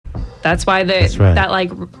That's why that like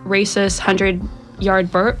racist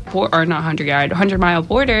 100-mile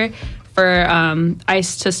border for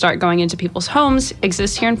ICE to start going into people's homes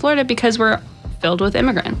exists here in Florida, because we're filled with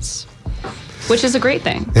immigrants, which is a great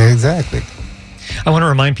thing. Exactly. I want to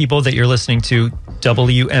remind people that you're listening to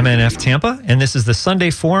WMNF Tampa, and this is the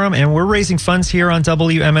Sunday Forum, and we're raising funds here on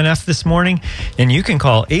WMNF this morning, and you can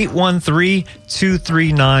call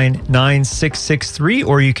 813-239-9663,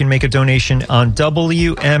 or you can make a donation on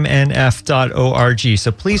WMNF.org.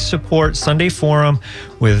 So please support Sunday Forum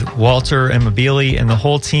with Walter and Mabili and the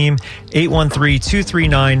whole team,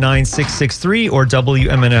 813-239-9663 or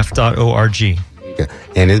WMNF.org.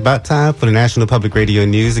 And it's about time for the National Public Radio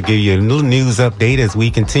News to give you a little news update as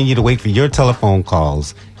we continue to wait for your telephone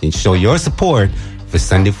calls and show your support for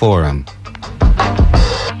Sunday Forum.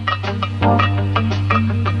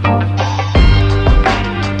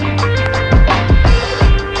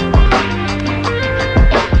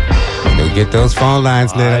 Go get those phone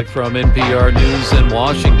lines lit up. From NPR News in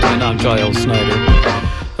Washington, I'm Giles Snyder.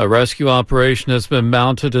 A rescue operation has been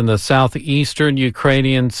mounted in the southeastern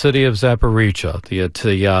Ukrainian city of Zaporizhzhia.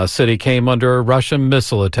 The city came under a Russian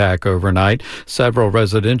missile attack overnight. Several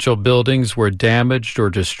residential buildings were damaged or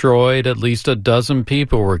destroyed. At least a dozen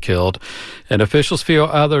people were killed, and officials feel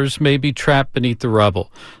others may be trapped beneath the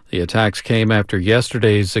rubble. The attacks came after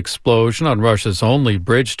yesterday's explosion on Russia's only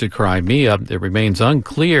bridge to Crimea. It remains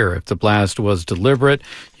unclear if the blast was deliberate.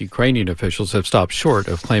 Ukrainian officials have stopped short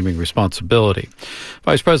of claiming responsibility.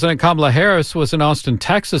 Vice President Kamala Harris was in Austin,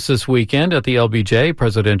 Texas this weekend at the LBJ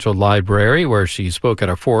Presidential Library, where she spoke at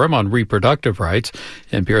a forum on reproductive rights.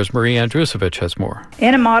 NPR's Marie Andrusovich has more.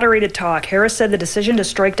 In a moderated talk, Harris said the decision to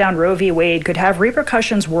strike down Roe v. Wade could have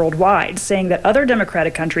repercussions worldwide, saying that other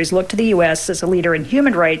democratic countries look to the U.S. as a leader in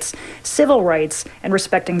human rights, civil rights, and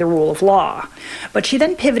respecting the rule of law. But she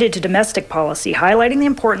then pivoted to domestic policy, highlighting the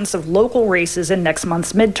importance of local races in next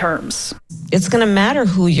month's midterms. It's going to matter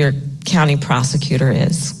who your county prosecutor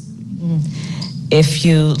is. If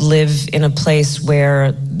you live in a place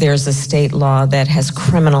where there's a state law that has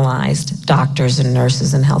criminalized doctors and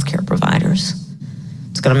nurses and healthcare providers,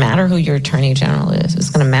 it's going to matter who your attorney general is. It's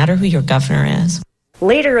going to matter who your governor is.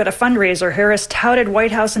 Later, at a fundraiser, Harris touted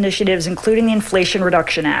White House initiatives, including the Inflation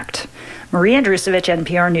Reduction Act. Marie Andrusovich,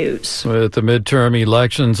 NPR News. With the midterm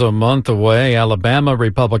elections a month away, Alabama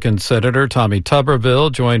Republican Senator Tommy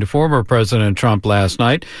Tuberville joined former President Trump last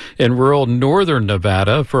night in rural northern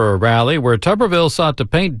Nevada for a rally where Tuberville sought to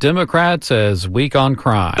paint Democrats as weak on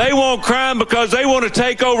crime. They want crime because they want to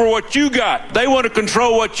take over what you got. They want to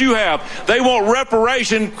control what you have. They want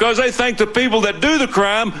reparation because they think the people that do the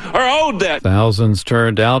crime are owed that. Thousands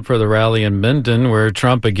turned out for the rally in Minden, where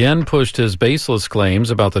Trump again pushed his baseless claims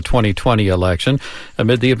about the 2020 election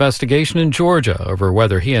amid the investigation in Georgia over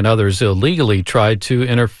whether he and others illegally tried to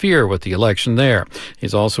interfere with the election there.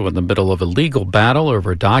 He's also in the middle of a legal battle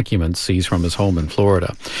over documents seized from his home in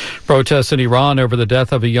Florida. Protests in Iran over the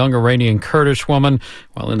death of a young Iranian Kurdish woman.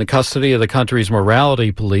 While in the custody of the country's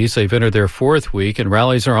morality police, they've entered their fourth week, and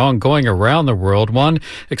rallies are ongoing around the world. One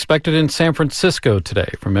expected in San Francisco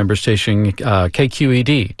today. From member station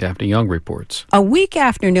KQED, Daphne Young reports. A week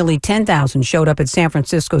after nearly 10,000 showed up at San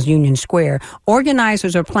Francisco's Union Square,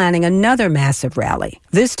 organizers are planning another massive rally,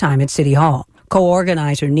 this time at City Hall.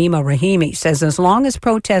 Co-organizer Nima Rahimi says as long as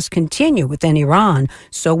protests continue within Iran,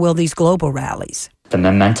 so will these global rallies. The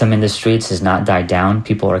momentum in the streets has not died down.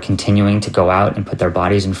 People are continuing to go out and put their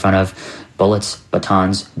bodies in front of bullets,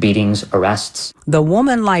 batons, beatings, arrests. The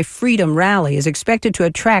Woman Life Freedom Rally is expected to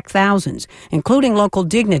attract thousands, including local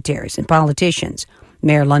dignitaries and politicians.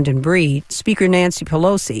 Mayor London Breed, Speaker Nancy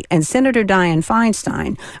Pelosi, and Senator Dianne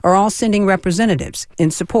Feinstein are all sending representatives in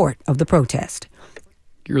support of the protest.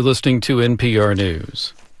 You're listening to NPR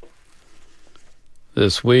News.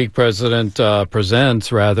 This week, President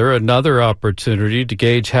presents another opportunity to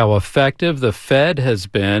gauge how effective the Fed has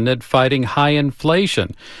been at fighting high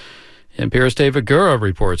inflation. NPR's David Gura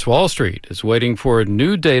reports Wall Street is waiting for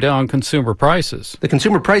new data on consumer prices. The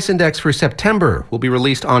Consumer Price Index for September will be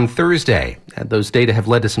released on Thursday, and those data have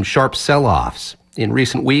led to some sharp sell-offs. In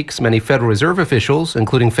recent weeks, many Federal Reserve officials,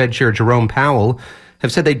 including Fed Chair Jerome Powell,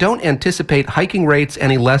 have said they don't anticipate hiking rates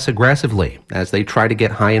any less aggressively as they try to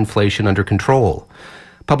get high inflation under control.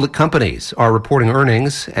 Public companies are reporting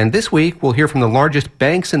earnings, and this week we'll hear from the largest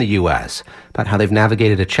banks in the U.S. about how they've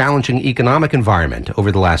navigated a challenging economic environment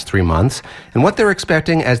over the last 3 months and what they're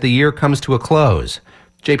expecting as the year comes to a close.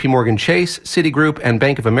 J.P. Morgan Chase, Citigroup, and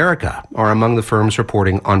Bank of America are among the firms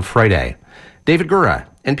reporting on Friday. David Gura,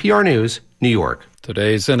 NPR News, New York.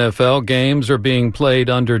 Today's NFL games are being played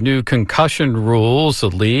under new concussion rules. The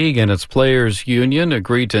league and its players' union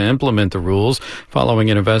agreed to implement the rules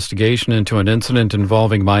following an investigation into an incident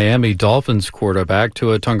involving Miami Dolphins quarterback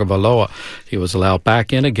Tua Tagovailoa. He was allowed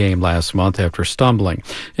back in a game last month after stumbling.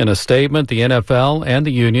 In a statement, the NFL and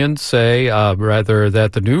the union say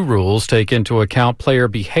that the new rules take into account player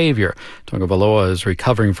behavior. Tagovailoa is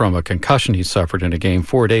recovering from a concussion he suffered in a game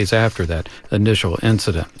 4 days after that initial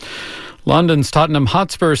incident. London's Tottenham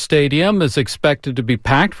Hotspur Stadium is expected to be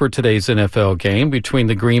packed for today's NFL game between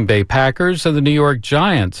the Green Bay Packers and the New York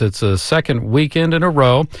Giants. It's the second weekend in a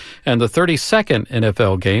row and the 32nd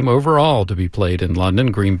NFL game overall to be played in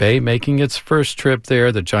London. Green Bay making its first trip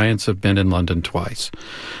there. The Giants have been in London twice.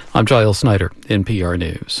 I'm Giles Snyder, NPR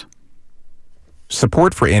News.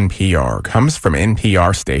 Support for NPR comes from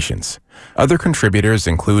NPR stations. Other contributors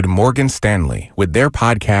include Morgan Stanley with their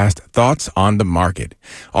podcast, Thoughts on the Market,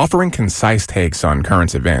 offering concise takes on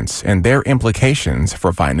current events and their implications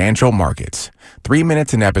for financial markets. 3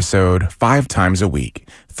 minutes an episode, 5 times a week.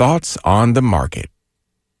 Thoughts on the Market.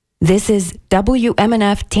 This is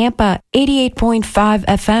WMNF Tampa 88.5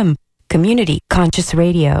 FM, Community Conscious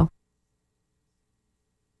Radio.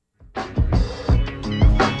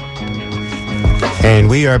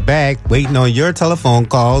 And we are back waiting on your telephone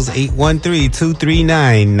calls,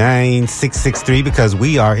 813-239-9663, because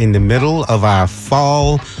we are in the middle of our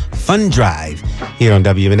fall fund drive here on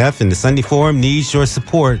WMNF, and the Sunday Forum needs your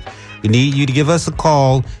support. We need you to give us a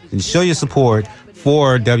call and show your support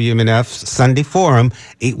for WMNF's Sunday Forum,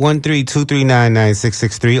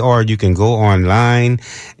 813-239-9663, or you can go online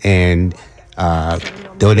and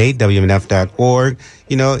donate, WMNF.org.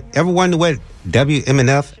 You know, ever wonder what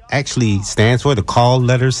WMNF actually stands for? The call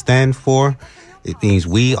letters stand for. It means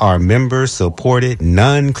we are member-supported,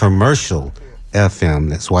 non-commercial FM.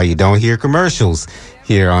 That's why you don't hear commercials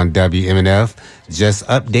here on WMNF. Just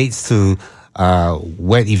updates to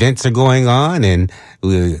what events are going on, and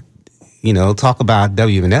we, talk about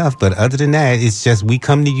WMNF. But other than that, it's just we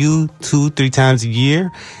come to you 2-3 times a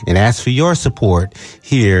year and ask for your support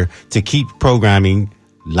here to keep programming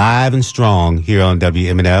live and strong here on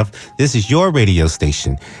WMNF. This is your radio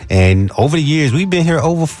station. And over the years, we've been here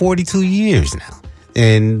over 42 years now.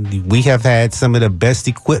 And we have had some of the best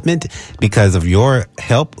equipment because of your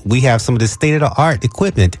help. We have some of the state-of-the-art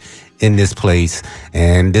equipment in this place.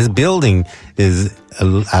 And this building is a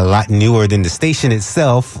lot newer than the station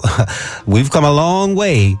itself. We've come a long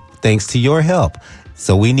way thanks to your help.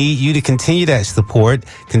 So we need you to continue that support,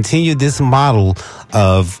 continue this model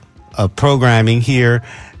of programming here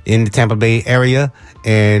in the Tampa Bay area.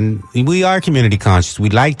 And we are community conscious. We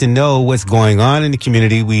like to know what's going on in the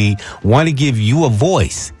community. We want to give you a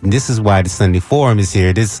voice. And this is why the Sunday Forum is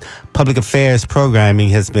here. This public affairs programming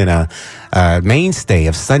has been a mainstay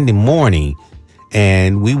of Sunday morning.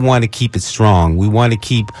 And we want to keep it strong. We want to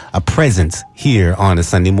keep a presence here on a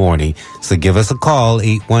Sunday morning. So give us a call,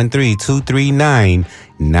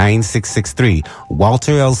 813-239-9663.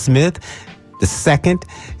 Walter L. Smith II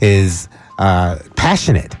is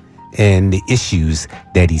passionate in the issues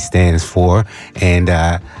that he stands for, and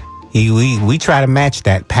we try to match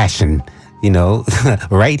that passion,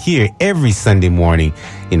 right here every Sunday morning.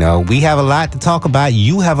 We have a lot to talk about.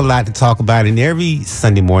 You have a lot to talk about, and every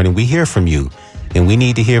Sunday morning we hear from you, and we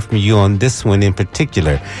need to hear from you on this one in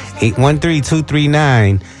particular.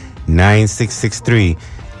 813-239-9663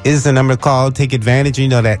 is the number to call. Take advantage.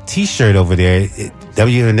 That T-shirt over there,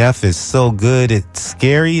 WMNF is so good, it's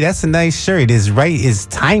scary. That's a nice shirt. It's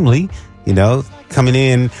timely, coming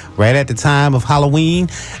in right at the time of Halloween.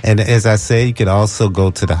 And as I said, you could also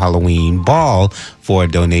go to the Halloween ball for a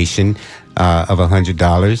donation of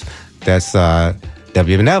 $100. That's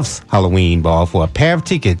WMNF's Halloween ball for a pair of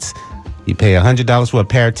tickets. You pay $100 for a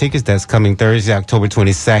pair of tickets. That's coming Thursday, October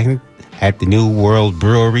 22nd. At the New World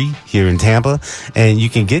Brewery here in Tampa. And you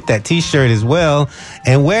can get that T-shirt as well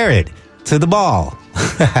and wear it to the ball.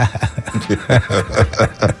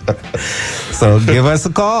 So give us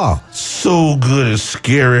a call. So good and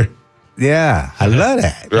scary. Yeah, I love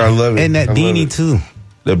that. I love it. And that beanie too.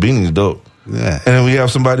 That beanie's dope. Yeah. And then we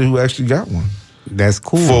have somebody who actually got one. That's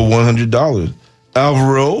cool. For $100.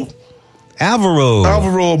 Alvaro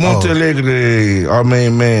Montalegre, our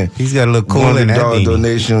main man. He's got to look cool in that $100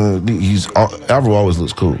 donation. Alvaro always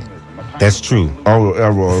looks cool. That's true.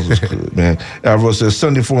 Alvaro always looks good, man. Alvaro says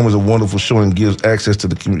Sunday Forum is a wonderful show and gives access to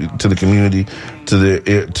the community to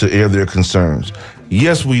air their concerns.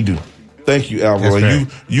 Yes, we do. Thank you, Alvaro. Right.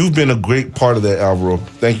 You've been a great part of that, Alvaro.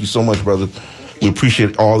 Thank you so much, brother. We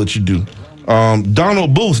appreciate all that you do.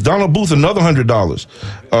 Donald Booth, another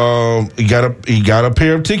 $100. He got a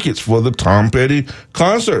pair of tickets for the Tom Petty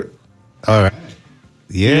concert. All right.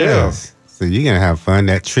 Yes. Yeah. So you're going to have fun.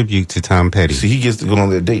 That tribute to Tom Petty. See, he gets to go on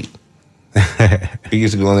that date. He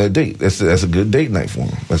gets to go on that date. That's a good date night for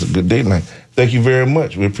him. That's a good date night. Thank you very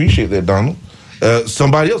much. We appreciate that, Donald.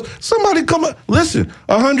 Somebody come up. Listen,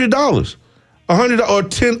 $100, $100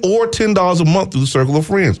 or $10 a month through the Circle of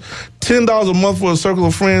Friends. $10 a month for the Circle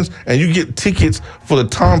of Friends, and you get tickets for the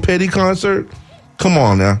Tom Petty concert. Come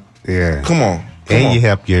on now. Yeah. Come on. You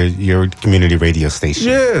help your community radio station.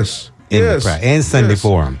 Yes. And Sunday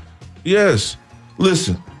Forum. Yes.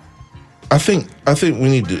 Listen, I think we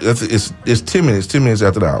need to. It's 10 minutes. 10 minutes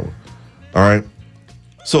after the hour. All right.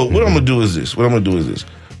 So what I'm gonna do is this. We're gonna go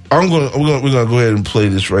ahead and play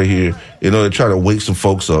this right here in order to try to wake some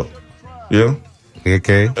folks up. Yeah.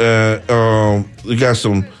 Okay. We got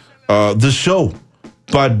some The Show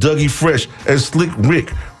by Dougie Fresh and Slick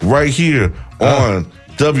Rick right here on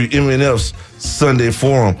WMNF's Sunday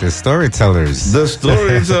Forum. The Storytellers. The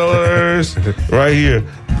Storytellers right here.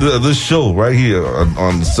 The Show right here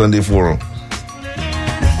on the Sunday Forum.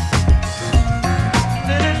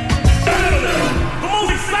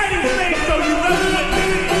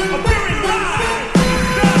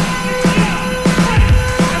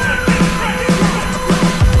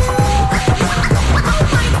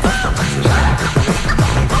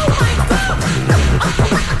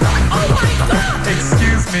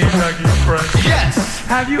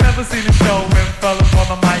 Have you ever seen a show when fellas on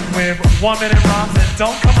the mic with 1 minute rhymes and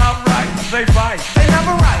don't come out right? They bite. They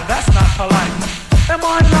never write. That's not polite. Am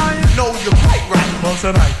I lying? No, you're quite right. Well,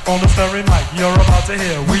 tonight on the Stirring Mic, you're about to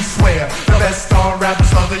hear, we swear, the best star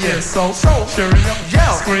rappers of the year. So, cheering up,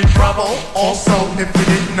 yell, scream, bravo. Also, if you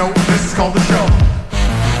didn't know, this is called The Show.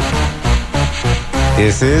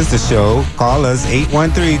 This is The Show. Call us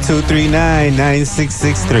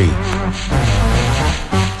 813-239-9663.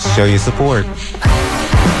 Show your support.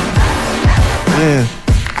 Man.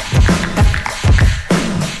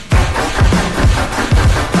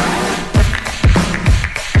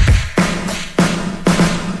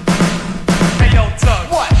 Hey, yo, Tug.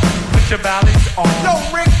 What? Put your balance on. Yo,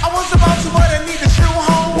 Rick, I was about to, but I need the shoe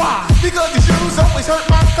home. Why? Because the shoes always hurt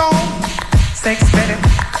my thumb. 6 minutes,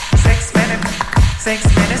 6 minutes,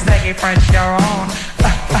 6 minutes, take it French, you're on.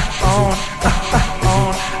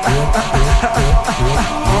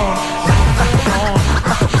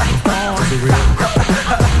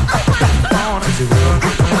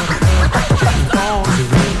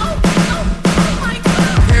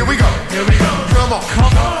 Here we go. Come on.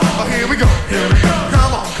 Here we go.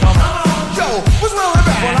 Come on. Yo, what's wrong with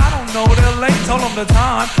that? Well, I don't know. They're late. Told them the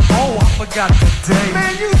time. Oh, I forgot the day.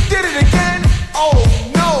 Man, you did it again. Oh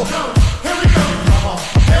no. Here we go. Come on.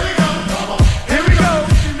 Here we go. Here we go.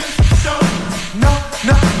 No,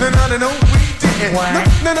 we didn't. No, we didn't.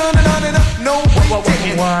 No,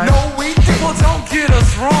 we didn't. Well, don't get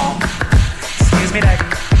us wrong. Excuse me,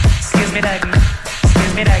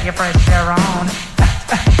 Dougie, fresh air on.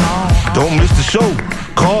 Don't miss the show.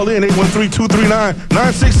 Call in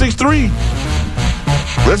 813-239-9663.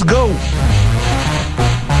 Let's go.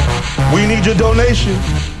 We need your donation.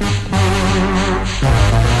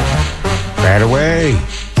 Right away.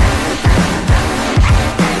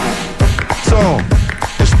 So,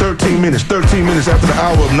 it's 13 minutes after the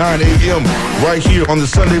hour of 9 a.m. right here on the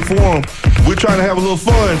Sunday Forum. We're trying to have a little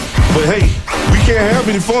fun, but hey, we can't have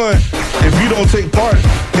any fun if you don't take part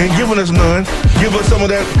in giving us none. Give us some of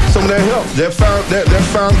that help, that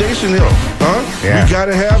foundation help, huh? Yeah. We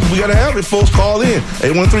gotta have it, folks. Call in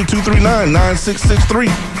 813-239-9663.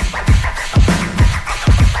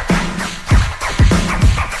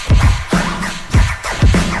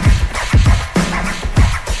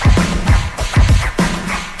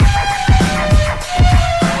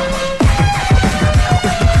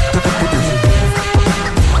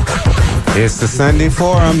 It's the Sunday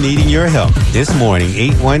Forum needing your help this morning.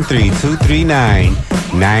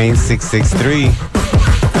 813-239-9663.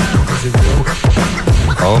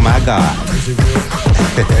 Oh my God.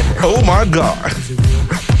 Oh my God.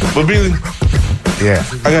 But Billy, yeah,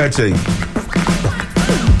 I gotta tell you,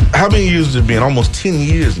 how many years has it been? Almost 10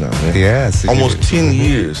 years now, man. Yes. Almost 10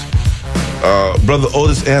 years. Brother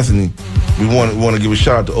Otis Anthony, we want to give a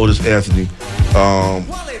shout out to Otis Anthony,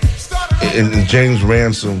 and James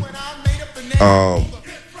Ransom,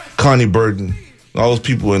 Connie Burton, all those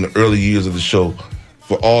people in the early years of the show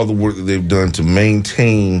for all the work that they've done to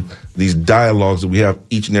maintain these dialogues that we have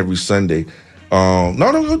each and every Sunday. No,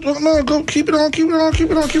 go keep it on. Okay.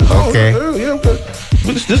 Yeah, okay.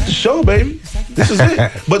 But this is the show, baby. This is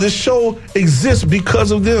it. But the show exists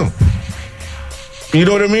because of them. You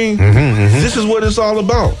know what I mean? Mm-hmm. This is what it's all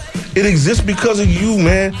about. It exists because of you,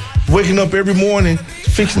 man. waking up every morning,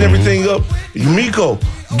 fixing everything up. Miko,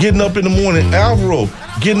 getting up in the morning. Alvaro,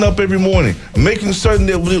 getting up every morning, making certain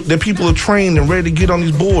that people are trained and ready to get on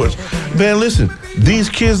these boards. Man, listen, these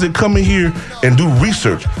kids that come in here and do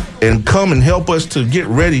research and come and help us to get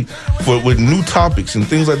ready with new topics and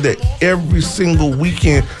things like that every single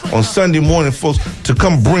weekend on Sunday morning, folks, to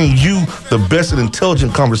come bring you the best and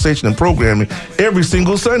intelligent conversation and programming every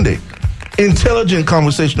single Sunday. Intelligent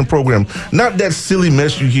conversation and program, not that silly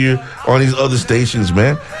mess you hear on these other stations,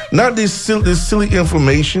 man. Not this silly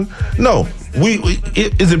information. No,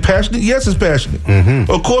 is it passionate? Yes, it's passionate.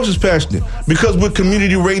 Of course, it's passionate because we're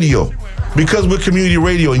community radio. Because we're community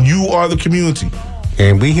radio, and you are the community.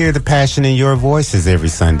 And we hear the passion in your voices every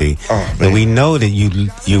Sunday. And we know that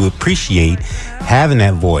you appreciate having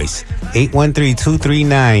that voice.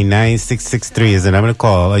 813-239-9663 is the number to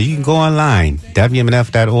call. Or you can go online,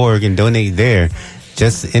 WMNF.org, and donate there.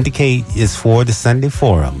 Just indicate it's for the Sunday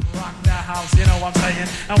Forum.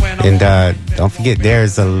 And don't forget,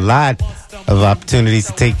 there's a lot of opportunities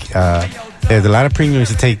to take... there's a lot of premiums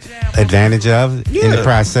to take advantage of in the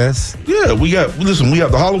process. Yeah, we have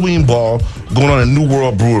the Halloween ball going on at New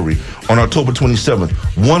World Brewery on October 27th.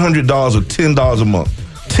 $100 or $10 a month.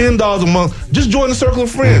 $10 a month. Just join the circle of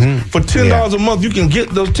friends. For $10 a month, you can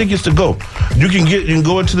get those tickets to go. You can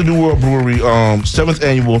go into the New World Brewery 7th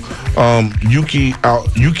annual Yuki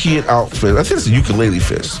Outfest. I think it's a Ukulele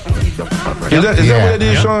Fest. Is that what that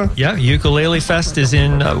is, Sean? Yeah, Ukulele Fest is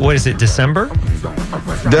in December?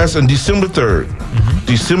 That's on December 3rd.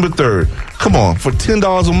 December 3rd. Come on, for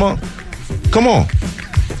 $10 a month. Come on.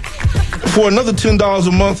 For another $10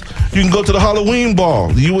 a month, you can go to the Halloween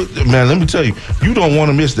ball. Man, let me tell you, you don't want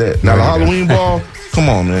to miss that. Now, the Halloween ball, come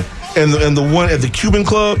on, man. And the one at the Cuban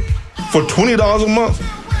Club for $20 a month,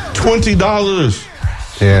 $20.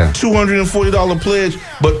 Yeah. $240 pledge,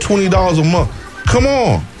 but $20 a month. Come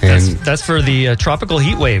on. That's for the tropical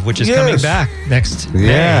heat wave, which is coming back next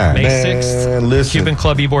May 6th. Listen, Cuban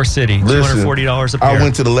Club, Ybor City, $240 a pair. I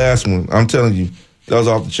went to the last one. I'm telling you. That was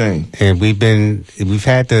off the chain. And we've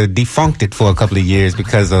had to defunct it for a couple of years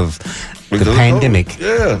because of the pandemic.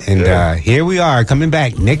 And here we are coming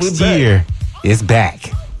back next year. It's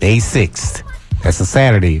back. May 6th. That's a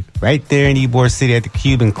Saturday. Right there in Ybor City at the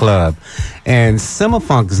Cuban Club. And Summer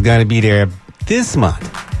Funk is going to be there this month.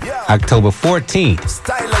 October 14th.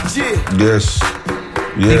 Yes. I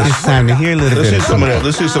think it's time to hear a little bit of some of that.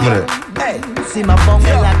 Let's hear some of that.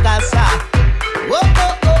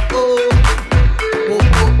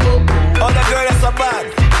 Oh, that girl that's so bad.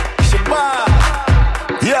 She bad.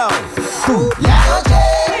 Yo. La noche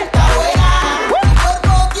está buena. Tu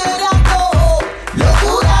cuerpo quiere algo.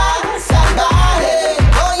 Locura salvaje.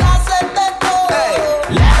 Voy a hacerte todo.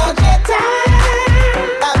 La noche está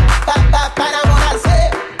para enamorarse.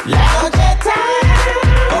 La noche está.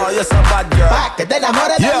 Oh, you're so bad, girl. Pa' que te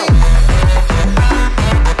enamores de mí.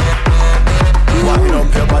 Wind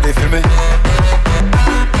up your body for me.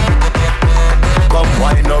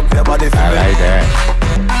 Wind up your body for me. I like that.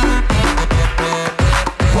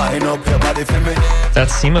 Wind up your body for me.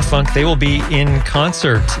 That's SEMA Funk. They will be in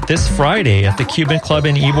concert this Friday at the Cuban Club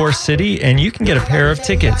in Ybor City, and you can get a pair of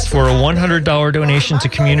tickets for a $100 donation to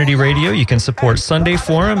community radio. You can support Sunday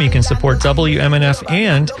Forum, you can support WMNF,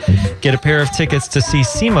 and get a pair of tickets to see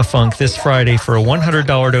SEMA Funk this Friday for a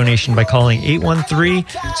 $100 donation by calling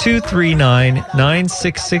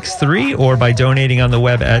 813-239-9663 or by donating on the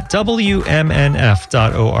web at WMNF.org.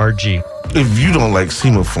 If you don't like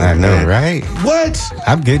SEMA Funk, I know, man. right? What?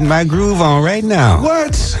 I'm getting my groove on right now.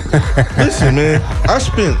 What? Listen, man. I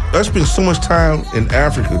spent so much time in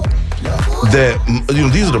Africa that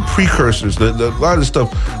these are the precursors. A lot of the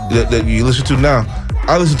stuff that you listen to now,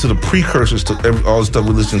 I listen to the precursors to all the stuff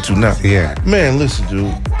we listen to now. Yeah. Man, listen,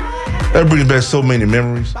 dude. That brings back so many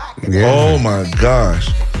memories. Yeah. Oh my gosh.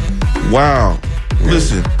 Wow. Yeah.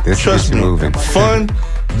 Listen, trust me. Moving. Fun.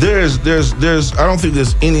 There's I don't think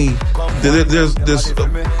there's any there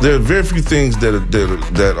are very few things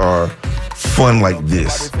that are fun like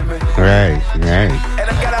this. Right.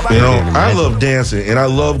 I love dancing and I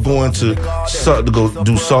love going to go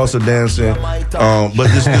do salsa dancing. But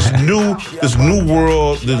this new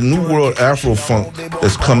world Afro funk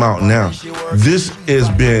that's come out now. This has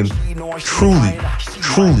been truly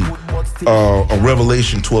a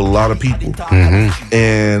revelation to a lot of people.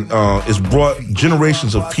 And it's brought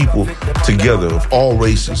generations of people together of all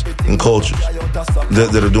races and cultures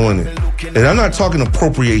that are doing it. And I'm not talking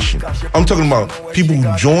appropriation. I'm talking about people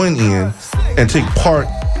who join in and take part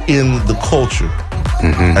in the culture.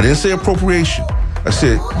 I didn't say appropriation. I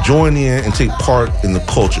said join in and take part in the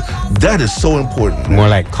culture. That is so important. More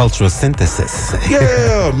like cultural synthesis.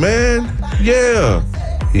 Yeah, man. Yeah.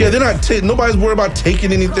 Yeah, they're not. Nobody's worried about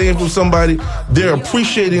taking anything from somebody. They're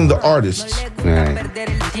appreciating the artists. Right.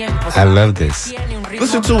 I love this.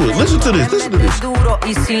 Listen to it. Listen to this. Listen to this. Duro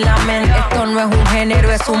y sin lamento. Esto no es un género,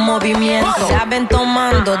 es un movimiento. Ya ven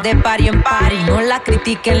tomando de pari en pari. No la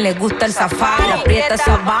critiquen, le gusta el safari. Aprieta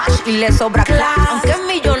esa bash y le sobra clase. Aunque es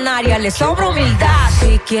millonaria, le sobra humildad.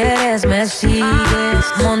 Si quieres me sigues,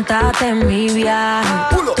 montate en mi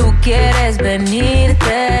viaje. Tú quieres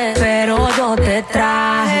venirte, pero yo te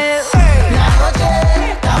traje.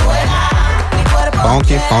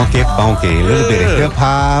 Funky, funky, funky. A little bit of hip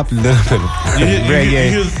hop, a little bit of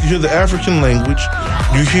reggae. You hear the African language.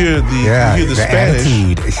 You hear the Spanish.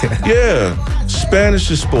 Attitude. Yeah,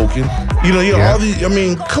 Spanish is spoken. You know, all these. I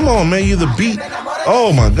mean, come on, man. You're the beat.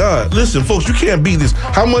 Oh my God! Listen, folks, you can't beat this.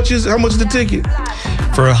 How much is the ticket?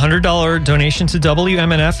 For a $100 donation to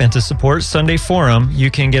WMNF and to support Sunday Forum,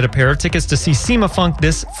 you can get a pair of tickets to see Sema Funk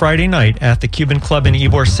this Friday night at the Cuban Club in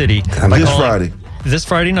Ybor City. This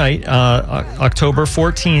Friday night, October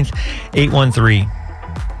 14th,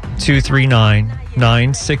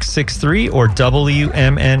 813-239-9663 or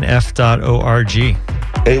WMNF.org.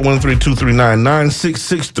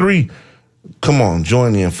 813-239-9663. Come on,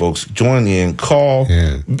 join in, folks. Join in, call.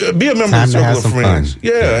 Yeah. Be a member of the Circle of Friends.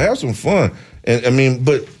 Yeah, have some fun. And I mean,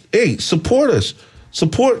 but hey, support us.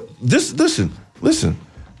 Support this. Listen.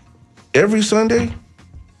 Every Sunday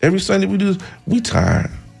we do this. We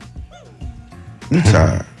tired.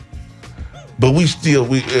 But we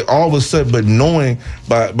all of a sudden, but knowing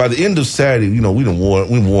by the end of Saturday, you know, we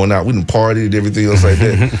worn out, we done partied and everything else like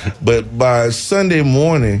that. But by Sunday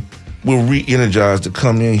morning, we're re-energized to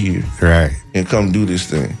come in here, right, and come do this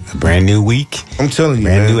thing. A brand new week. I'm telling you,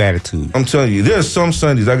 brand new attitude. I'm telling you, there's some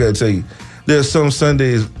Sundays I gotta tell you. There's some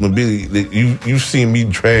Sundays when Billy that you've seen me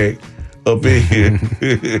drag up in here,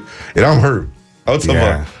 and I'm hurt. I'm talking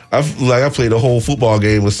about. I played a whole football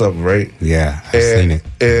game or something, right? Yeah, I've seen it.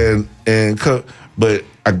 But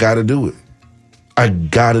I gotta do it.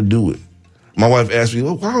 My wife asked me,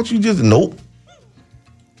 well, why don't you just, nope.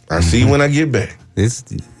 I see you when I get back. It's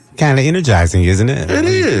kind of energizing, isn't it? It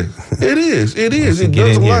is. It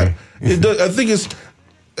does a lot. It does. I think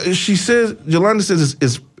she says, Yolanda says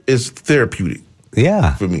it's therapeutic.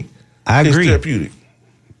 Yeah. For me. I agree. It's therapeutic.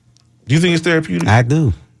 Do you think it's therapeutic? I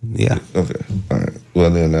do. Yeah. Okay. All right. Well,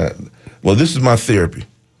 then, this is my therapy.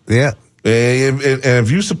 Yeah. And if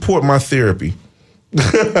you support my therapy,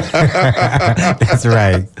 that's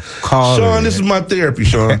right. Call Sean, this is my therapy,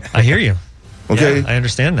 Sean. I hear you. Okay. Yeah, I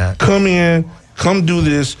understand that. Come in, come do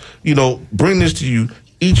this. You know, bring this to you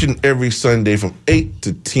each and every Sunday from 8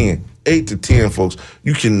 to 10. 8 to 10, folks.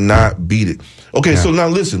 You cannot beat it. Okay, so now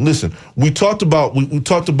listen. We talked about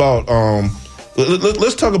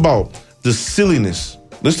let's talk about the silliness.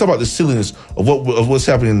 Let's talk about the silliness of what's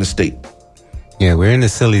happening in the state. Yeah, we're in the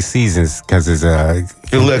silly seasons because it's a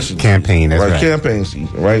election campaign. That's right. Campaign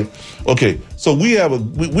season, right? Okay, so we're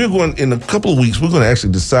going in a couple of weeks. We're going to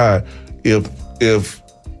actually decide if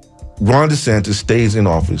Ron DeSantis stays in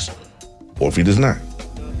office or if he does not.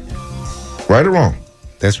 Right or wrong?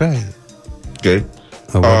 That's right. Okay.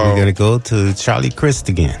 Or we're going to go to Charlie Crist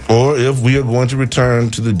again, or if we are going to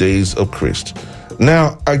return to the days of Crist.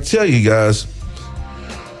 Now, I tell you guys.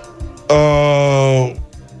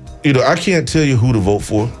 I can't tell you who to vote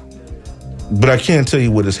for, but I can tell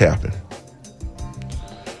you what has happened.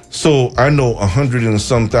 So I know 100 and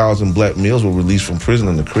some thousand black males were released from prison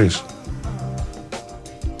under Crist.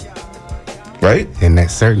 Right? And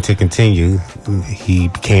that's certain to continue. He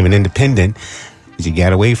became an independent. He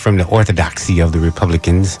got away from the orthodoxy of the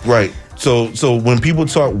Republicans. Right. So when people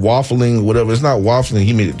talk waffling or whatever, it's not waffling.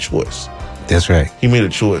 He made a choice. That's right. He made a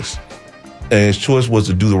choice. And his choice was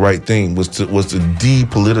to do the right thing, was to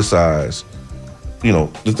depoliticize,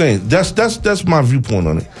 the thing. That's my viewpoint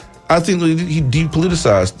on it. I think he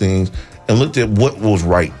depoliticized things and looked at what was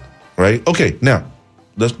right. Okay, now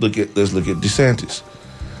let's look at DeSantis.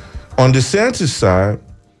 On DeSantis' side,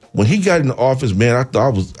 when he got into office, man, I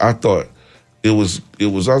thought it was. I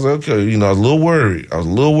was like, okay, I was a little worried.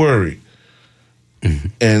 Mm-hmm.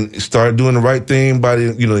 And started doing the right thing by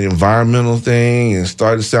the environmental thing, and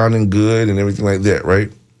started sounding good and everything like that,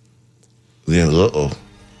 right? Then,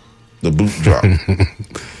 the boot dropped.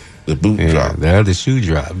 Dropped. The other shoe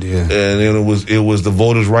dropped, yeah. And then it was the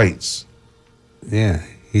voters' rights. Yeah,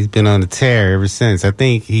 he's been on the tear ever since. I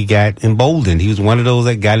think he got emboldened. He was one of those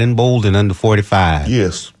that got emboldened under 45.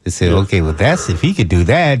 Yes. They said, okay, well, if he could do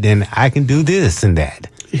that, then I can do this and that.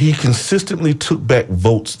 He consistently took back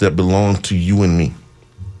votes that belonged to you and me.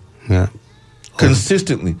 Yeah.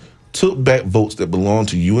 Consistently took back votes that belonged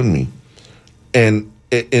to you and me. And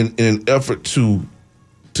in an effort to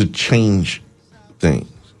change things.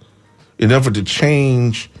 in an effort to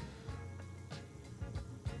change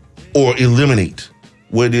or eliminate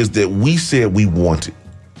what it is that we said we wanted.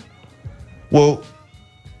 Well,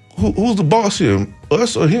 who's the boss here,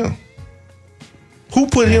 us or him? Who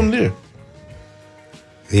put him there?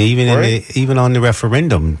 Even on the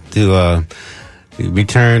referendum to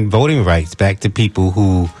return voting rights back to people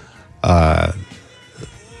who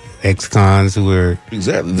ex-cons who were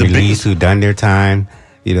released, who done their time.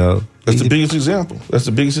 That's the biggest example.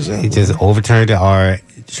 He just overturned it or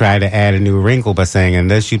tried to add a new wrinkle by saying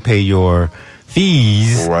unless you pay your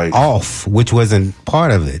fees off, which wasn't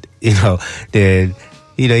part of it. He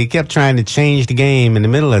kept trying to change the game in the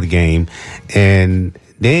middle of the game, and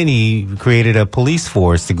then he created a police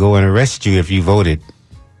force to go and arrest you if you voted.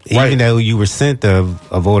 Even though you were sent a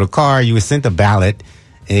voter card, you were sent a ballot,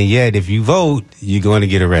 and yet if you vote, you're going to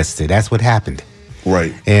get arrested. That's what happened.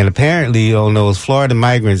 Right. And apparently on those Florida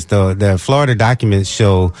migrants, the Florida documents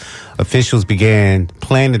show officials began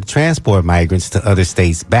planning to transport migrants to other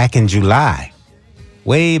states back in July.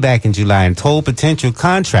 Way back in July, and told potential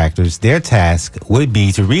contractors their task would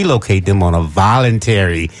be to relocate them on a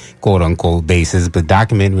voluntary, quote-unquote, basis. But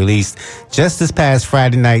document released just this past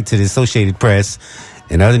Friday night to the Associated Press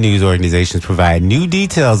and other news organizations provide new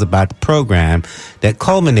details about the program that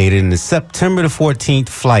culminated in the September the 14th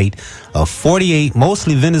flight of 48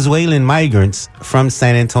 mostly Venezuelan migrants from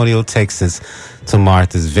San Antonio, Texas to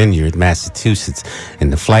Martha's Vineyard, Massachusetts.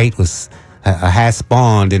 And the flight has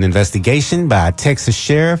spawned an investigation by a Texas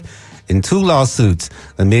sheriff and 2 lawsuits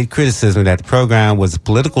amid criticism that the program was a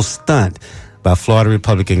political stunt by Florida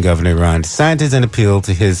Republican Governor Ron DeSantis and appeal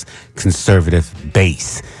to his conservative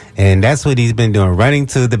base. And that's what he's been doing, running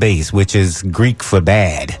to the base, which is Greek for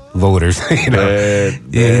bad voters.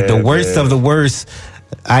 The worst of the worst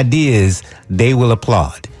ideas, they will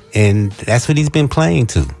applaud. And that's what he's been playing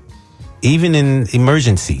to, even in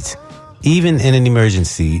emergencies. Even in an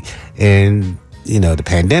emergency. And, the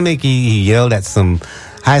pandemic, he yelled at some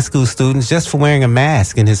high school students just for wearing a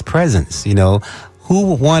mask in his presence. Who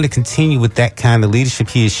would want to continue with that kind of leadership?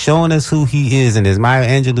 He is showing us who he is. And as Maya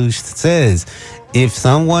Angelou says, if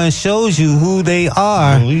someone shows you who they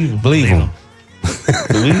are, believe them.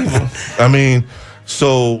 Believe them. I mean,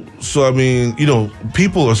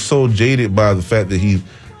 people are so jaded by the fact that he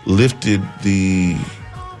lifted the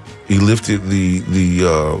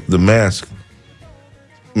mask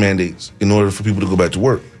mandates in order for people to go back to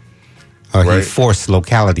work. He forced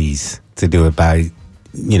localities to do it by,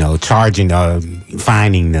 charging,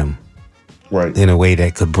 fining them, in a way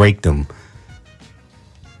that could break them.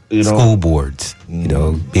 School boards,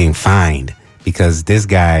 being fined because this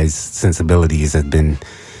guy's sensibilities have been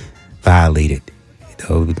violated.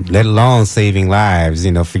 Let alone saving lives.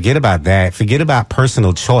 Forget about that. Forget about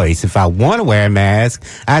personal choice. If I want to wear a mask,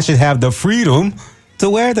 I should have the freedom to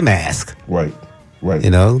wear the mask. Right.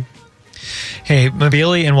 Hey,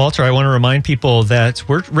 Mabili and Walter, I want to remind people that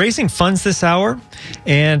we're raising funds this hour,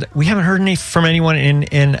 and we haven't heard from anyone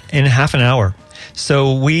in half an hour.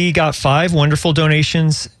 So we got 5 wonderful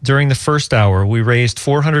donations during the first hour. We raised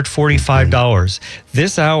 $445.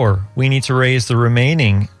 This hour, we need to raise the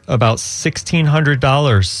remaining about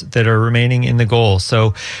 $1,600 that are remaining in the goal.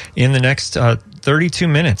 So in the next 32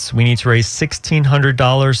 minutes, we need to raise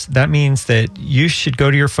 $1,600. That means that you should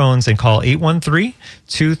go to your phones and call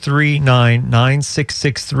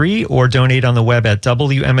 813-239-9663 or donate on the web at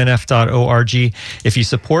WMNF.org. If you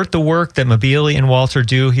support the work that Mabili and Walter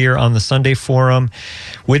do here on the Sunday Forum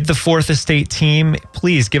with the Fourth Estate team,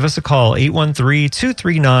 please give us a call,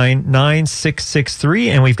 813-239-9663.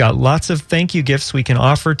 And we've got lots of thank you gifts we can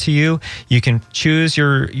offer to you. You can choose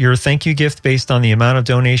your thank you gift based on the amount of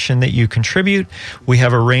donation that you contribute. We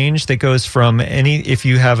have a range that goes from if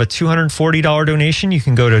you have a $240 donation, you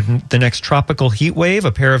can go to the next tropical heat wave,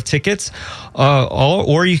 a pair of tickets,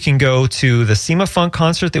 or you can go to the SEMA Funk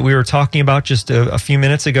concert that we were talking about just a few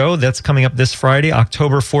minutes ago. That's coming up this Friday,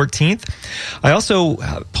 October 14th. I also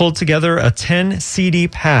pulled together a 10 CD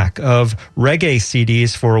pack of reggae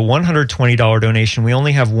CDs for a $120 donation. We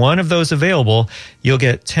only have one of those available. You'll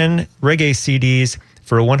get 10 reggae CDs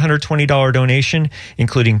for a $120 donation,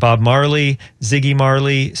 including Bob Marley, Ziggy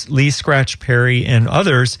Marley, Lee Scratch Perry, and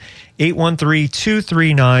others.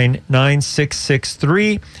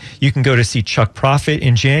 813-239-9663. You can go to see Chuck Prophet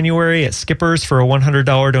in January at Skipper's for a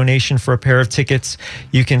 $100 donation for a pair of tickets.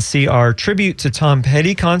 You can see our tribute to Tom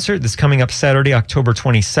Petty concert that's coming up Saturday, October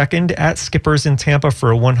 22nd at Skipper's in Tampa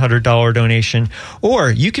for a $100 donation. Or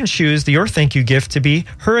you can choose your thank you gift to be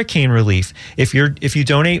hurricane relief. If you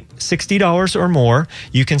donate $60 or more,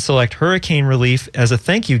 you can select hurricane relief as a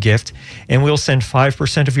thank you gift, and we'll send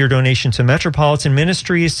 5% of your donation to Metropolitan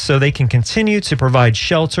Ministries so they they can continue to provide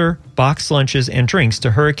shelter, boxed lunches, and drinks to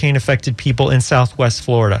hurricane-affected people in Southwest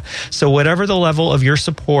Florida. So whatever the level of your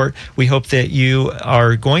support, we hope that you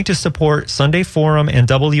are going to support Sunday Forum and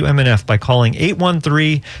WMNF by calling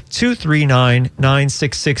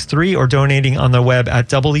 813-239-9663 or donating on the web at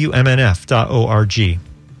WMNF.org.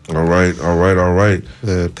 All right.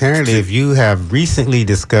 Apparently, if you have recently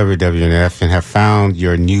discovered WNF and have found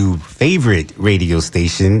your new favorite radio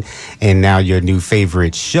station and now your new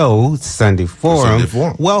favorite show, Sunday Forum,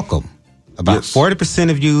 welcome. About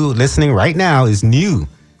 40% of you listening right now is new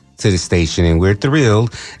to the station, and we're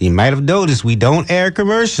thrilled. You might have noticed we don't air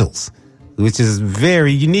commercials, which is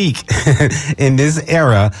very unique in this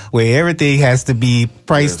era where everything has to be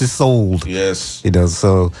priced as sold. Yes.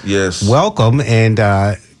 So welcome, and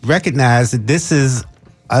recognize that this is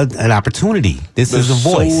an opportunity. This is a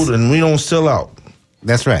voice. Sold, and we don't sell out.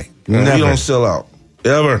 That's right. We don't sell out.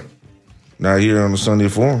 Ever. Not here on the Sunday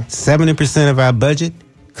Forum. 70% of our budget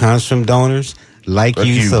comes from donors like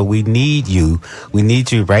you, so we need you. We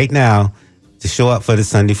need you right now to show up for the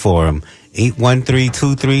Sunday Forum.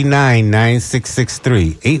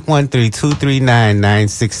 813-239-9663.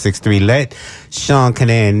 813-239-9663. Let Sean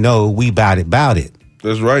Canan know we bout it.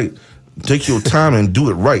 That's right. Take your time and do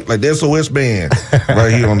it right. Like the SOS band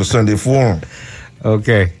right here on the Sunday Forum.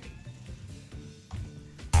 Okay.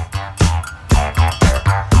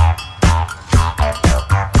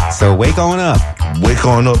 So wake on up. Wake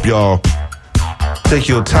on up, y'all. Take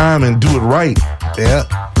your time and do it right. Yeah.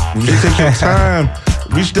 Take your time.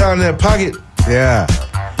 Reach down in that pocket. Yeah.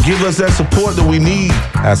 Give us that support that we need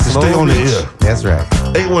to stay on the air. That's right.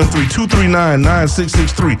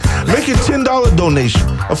 813-239-9663. Make a $10 donation.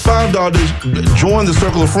 A $5 join the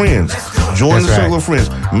Circle of Friends. Join the Circle of Friends.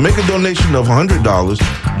 Make a donation of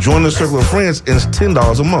 $100. Join the Circle of Friends, and it's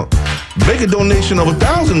 $10 a month. Make a donation of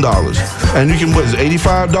 $1,000, and you can put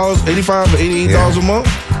 $85, $88 a month.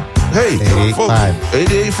 Hey, folks,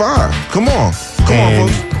 $88.5. Come on,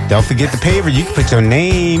 folks. Don't forget the paver. You can put your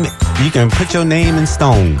name. You can put your name in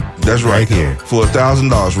stone. That's right here for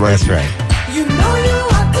 $1,000. Right. That's right. You know you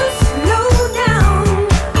ought to slow down.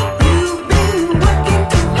 You've been working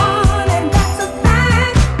too hard, and that's a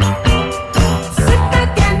fact. Sit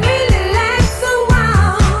back and relax a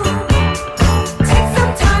while. Take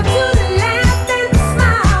some time to laugh and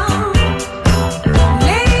smile.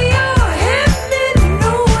 Lay your head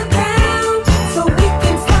lower down so we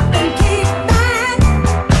can stop and kick back.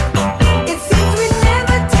 It seems we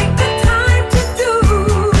never take the time to do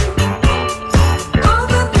all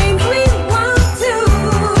the things we want to,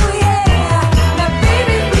 yeah. Now,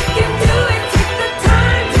 baby, we can do it. Take the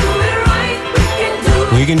time, do it right. We can do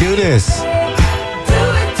We can do this.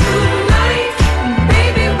 it tonight.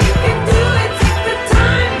 Baby, we can do it. Take the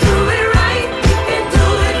time, do it right. We can do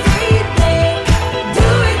it every day. Do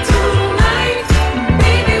it tonight.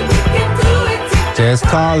 Baby, we can do it. Just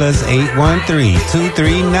call us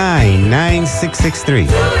 813-239-9663.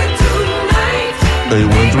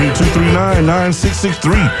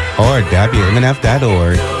 813-239-9663. Or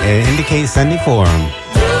WMNF.org and indicate Sunday Forum.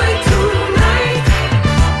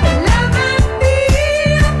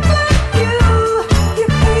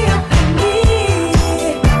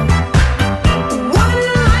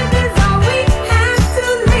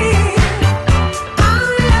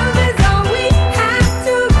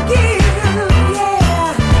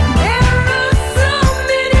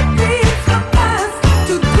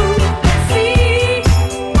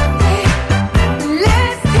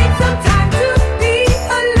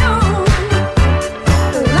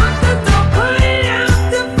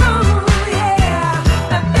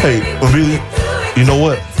 Hey, really, you know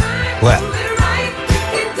what? What?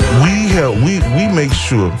 We make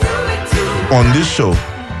sure on this show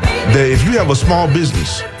that if you have a small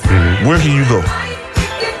business, where can you go?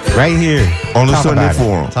 Right here on the Talk Sunday about it.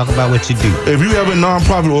 Forum. Talk about what you do. If you have a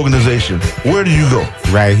nonprofit organization, where do you go?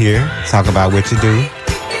 Right here. Talk about what you do.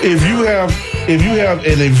 If you have an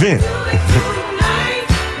event,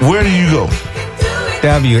 where do you go?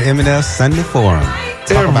 WMNF Sunday Forum.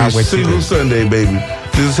 Talk about Every what you single do. Sunday, baby.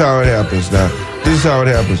 This is how it happens now. This is how it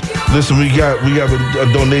happens. Listen, we got a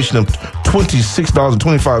donation of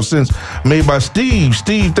 $26.25 made by Steve.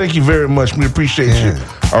 Steve, thank you very much. We appreciate you.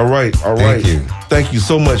 All right. Thank you. Thank you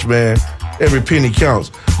so much, man. Every penny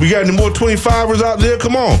counts. We got any more 25ers out there?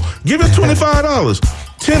 Come on. Give us $25,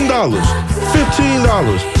 $10,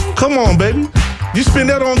 $15. Come on, baby. You spend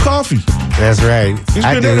that on coffee. That's right. You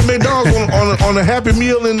spend that at McDonald's on a Happy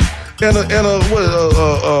Meal and and I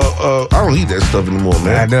don't eat that stuff anymore,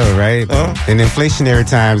 man. I know, right? In inflationary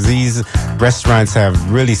times, these restaurants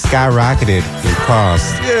have really skyrocketed in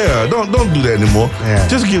cost. Yeah, don't do that anymore. Yeah.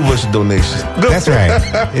 Just give us a donation. That's right.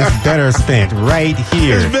 It's better spent right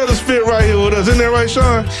here. It's better spent right here with us. Isn't that right,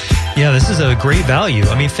 Sean? Yeah, this is a great value.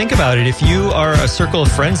 I mean, think about it. If you are a Circle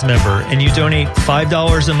of Friends member and you donate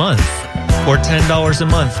 $5 a month or $10 a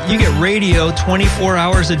month, you get radio 24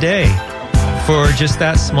 hours a day for just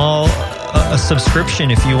that small a subscription,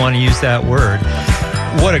 if you want to use that word.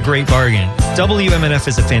 What a great bargain. WMNF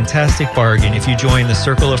is a fantastic bargain if you join the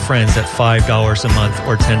Circle of Friends at $5 a month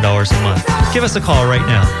or $10 a month. Give us a call right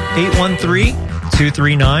now,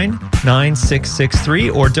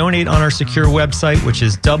 813-239-9663, or donate on our secure website, which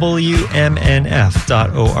is WMNF.org.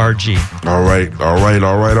 All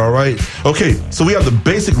right. Okay, so we have the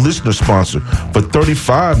basic listener sponsor for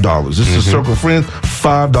 $35. This is Circle of Friends,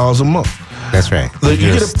 $5 a month. That's right. Like,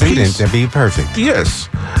 you get a student, that'd be perfect. Yes.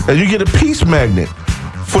 And you get a peace magnet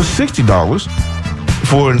for $60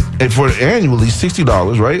 for annually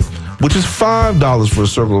 $60, right? Which is $5 for a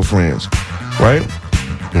Circle of Friends, right?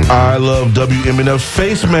 I love WMNF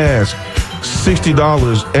face mask,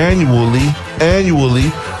 $60 annually,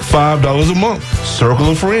 $5 a month. Circle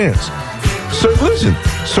of Friends. Listen,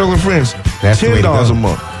 Circle of Friends, $10 a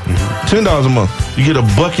month. $10 a month. You get a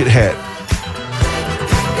bucket hat.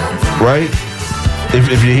 Right?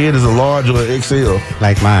 If your head is a large or an XL.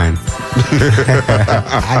 Like mine.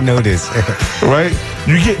 I know this. Right?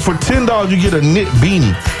 You get, for $10, you get a knit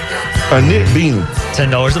beanie. A knit beanie.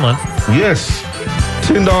 $10 a month. Yes.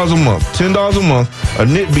 $10 a month. $10 a month. A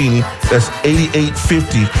knit beanie. That's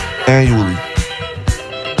 $88.50 annually.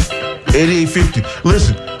 $88.50.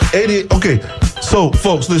 Listen, $88. Okay. So,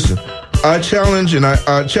 folks, listen. I challenge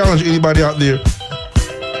anybody out there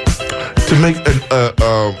to make a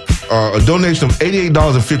donation of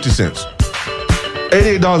 $88.50.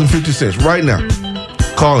 $88.50 right now.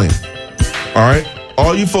 Call in. All right?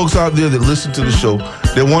 All you folks out there that listen to the show,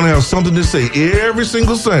 that want to have something to say every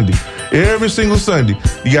single Sunday, you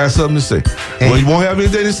got something to say. Well, you won't have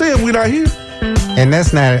anything to say if we're not here. And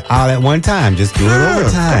that's not all at one time. Just do it over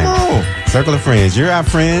time. Come on. Circle of Friends. You're our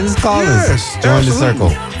friends. Call us. Join the circle.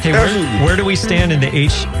 Hey, where do we stand in the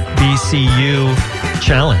HBCU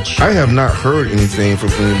challenge? I have not heard anything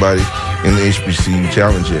from anybody in the HBCU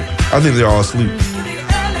challenge yet. I think they're all asleep.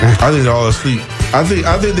 I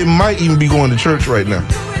think they might even be going to church right now.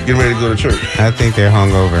 Getting ready to go to church. I think they're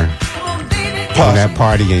hungover. From that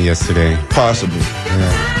partying yesterday. Possibly.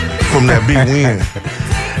 Yeah. From that big win.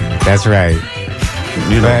 That's right.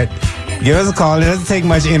 You know. But give us a call. It doesn't take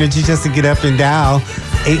much energy just to get up and dial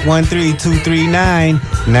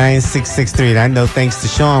 813-239-9663. And I know thanks to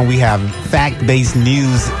Sean, we have fact-based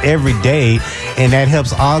news every day, and that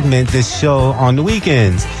helps augment this show on the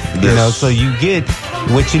weekends. Yes. You know, so you get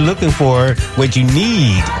what you're looking for, what you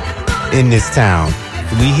need in this town.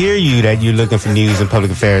 We hear you that you're looking for news and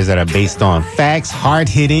public affairs that are based on facts,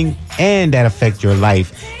 hard-hitting, and that affect your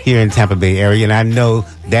life here in Tampa Bay area. And I know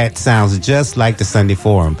that sounds just like the Sunday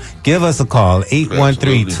Forum. Give us a call,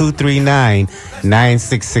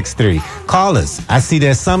 813-239-9663. Call us. I see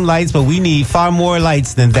there's some lights, but we need far more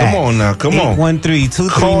lights than that. Come on now, come on.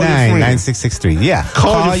 813-239-9663. Yeah.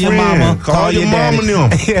 Call your mama. Call your mama and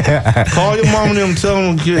them. Yeah. Call your mama and them. Tell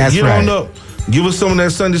them, get on up. Give us some of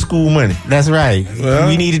that Sunday school money. That's right. Yeah.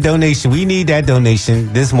 We need a donation. We need that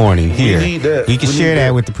donation this morning here. We need that. You can share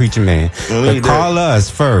that with the preacher man. But call us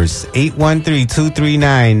first,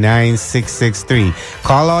 813-239-9663.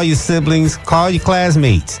 Call all your siblings. Call your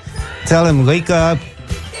classmates. Tell them, wake up.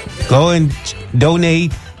 Go and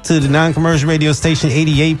donate to the non-commercial radio station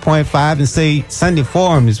 88.5 and say Sunday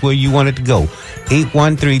Forum is where you want it to go.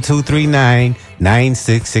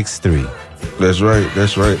 813-239-9663. That's right.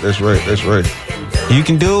 You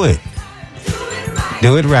can do it.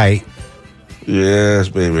 Do it right. Yes,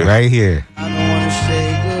 baby. Right here.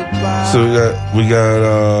 So we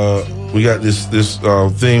got this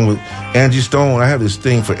thing with Angie Stone. I have this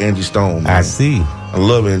thing for Angie Stone, man. I see. I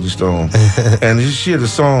love Angie Stone. And she had a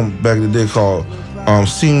song back in the day called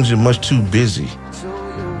Seems You're Much Too Busy.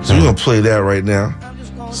 So we're gonna play that right now.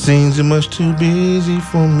 Seems you're much too busy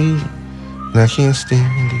for me, and I can't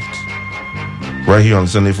stand it. Right here on the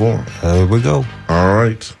Sunday Forum. Here we go. All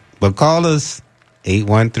right. But call us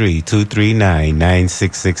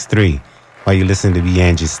 813-239-9663 while you listen to be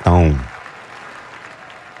Angie Stone.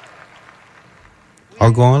 Or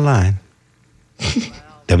go online.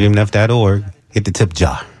 WMNF.org. Hit the tip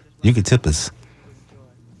jar. You can tip us.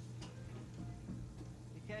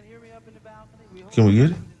 Can we get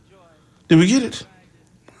it? Did we get it?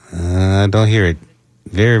 I don't hear it.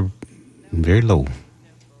 Very, very low.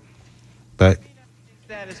 But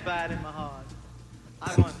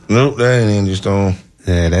nope, that ain't Angie Stone.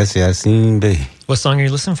 Yeah, that's Yasin Bey. What song are you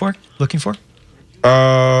looking for?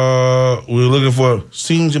 We're looking for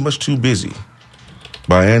 "Seems You're Much Too Busy"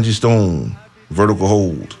 by Angie Stone. Vertical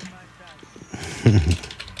Hold.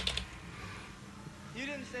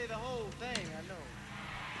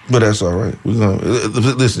 But that's all right. We're gonna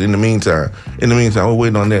listen. In the meantime, we're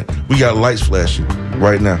waiting on that. We got lights flashing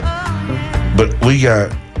right now, but we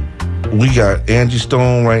got Angie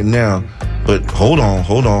Stone right now. But hold on.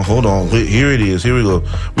 Here it is. Here we go.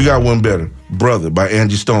 We got one better. "Brother" by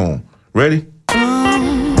Angie Stone. Ready?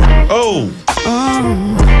 Oh!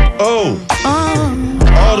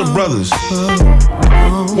 All the brothers,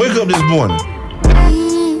 wake up this morning.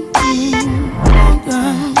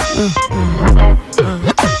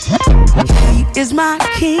 He is my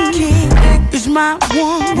king, he is my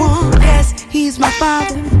one. Yes, he's my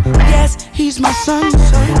father. Yes, he's my son.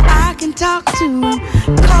 I can talk to him,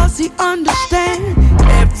 cause he understands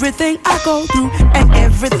everything I go through and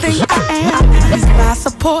everything I am. He's my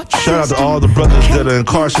support. Shout out to all the brothers that are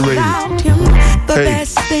incarcerated. Hey,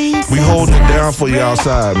 we holding it down for you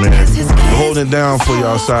outside, man. We're holding it down for you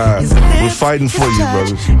outside. We're fighting for you,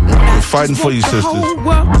 brothers. We're fighting for you, sisters.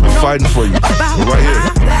 We're fighting for you. We're right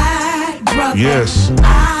here. Yes.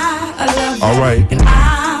 All right.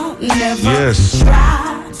 Yes.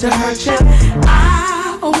 To hurt you,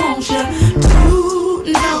 I want you to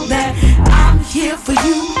know that I'm here for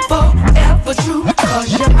you forever true.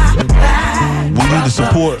 Cause you're my black we need the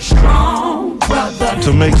support strong brother.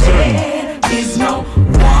 To make certain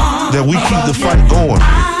that we keep the fight going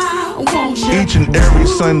each and every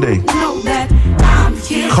Sunday.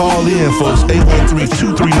 Call in, folks.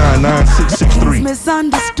 813-239-9663.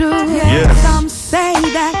 Misunderstood. Yes. Some say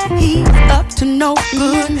that he's up to no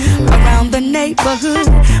good around the neighborhood.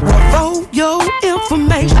 Well, for your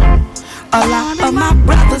information, a lot of my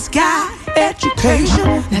brothers got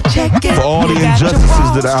education. Now check it. For all the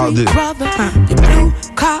injustices that are out there, your blue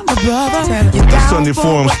collar brother. the Sunday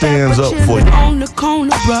Forum stands up for you. On the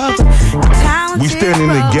corner, brother. We stand in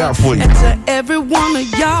the gap for you. And to every one of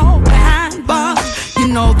y'all behind bars, you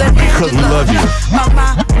know that because we love you. My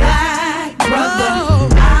black brother,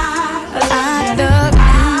 I love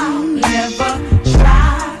you. Never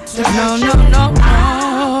try to no.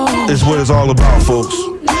 It's what it's all about, folks.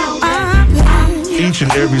 Each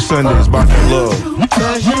and every Sunday is about that love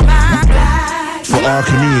for our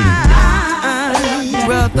community.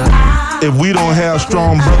 If we don't have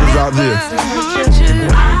strong brothers out there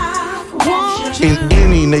in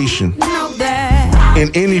any nation, in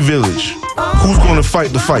any village, who's going to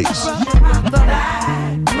fight the fights?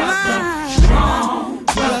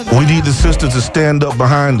 We need the sisters to stand up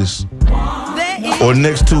behind us or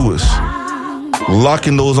next to us,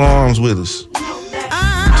 locking those arms with us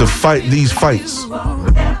to fight these fights,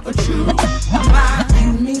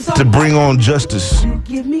 to bring on justice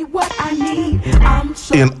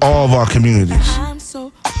in all of our communities.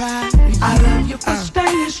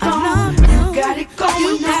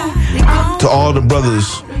 To all the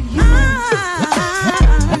brothers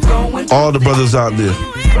out there,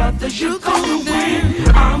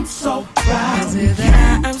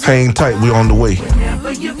 hang tight, we're on the way.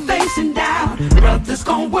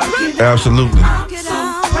 Absolutely.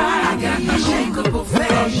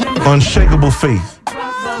 Unshakable faith,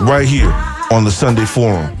 right here on the Sunday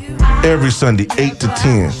Forum. Every Sunday, 8 to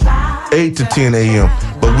 10 a.m.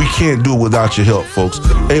 But we can't do it without your help, folks.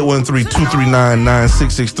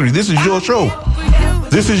 813-239-9663. This is your show.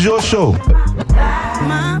 This is your show.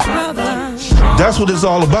 That's what it's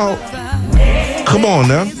all about. Come on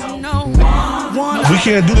now. We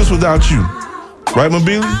can't do this without you. Right,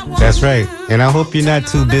 Mabili? That's right. And I hope you're not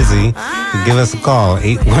too busy. Give us a call,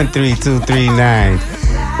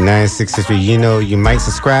 813-239-9663. You know, you might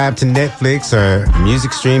subscribe to Netflix or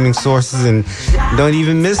music streaming sources and don't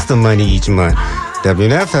even miss the money each month.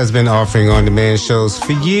 WNF has been offering on-demand shows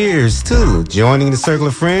for years, too. Joining the circle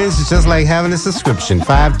of friends is just like having a subscription.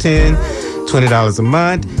 $5, $10, $20 a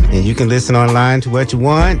month, and you can listen online to what you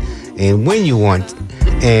want and when you want.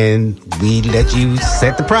 And we let you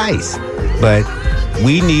set the price. But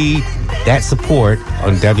we need that support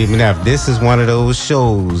on WMNF. This is one of those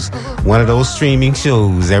shows, one of those streaming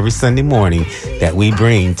shows every Sunday morning that we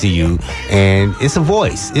bring to you. And it's a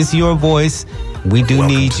voice. It's your voice. We do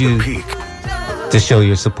need you to show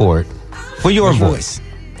your support for your voice.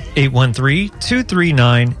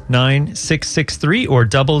 813-239-9663 or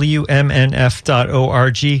WMNF.org.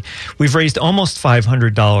 We've raised almost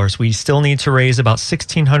 $500. We still need to raise about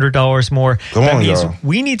 $1,600 more. That means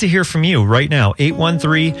we need to hear from you right now.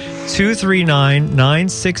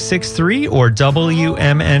 813-239-9663 or WMNF.org.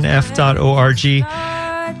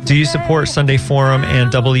 Do you support Sunday Forum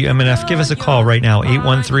and WMNF? Give us a call right now,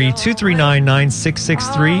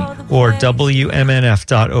 813-239-9663 or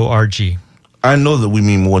WMNF.org. I know that we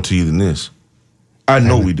mean more to you than this. I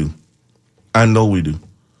know we do. I know we do.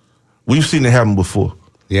 We've seen it happen before.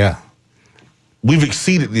 Yeah. We've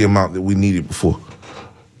exceeded the amount that we needed before.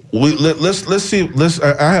 Let's see.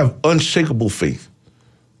 I have unshakable faith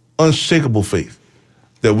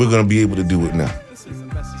that we're going to be able to do it now.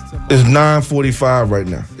 It's 9:45 right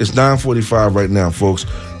now. It's 9:45 right now, folks.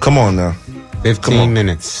 Come on now. 15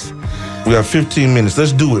 minutes. We have 15 minutes.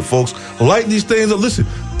 Let's do it, folks. Light these things up. Listen,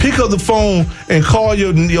 pick up the phone and call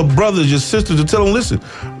your brothers, your sisters, and tell them, listen,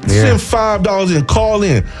 send $5 in. Call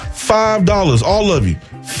in. $5. All of you.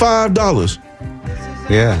 $5.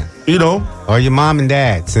 Yeah. You know? Or your mom and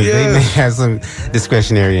dad, since they may have some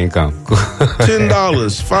discretionary income. $10,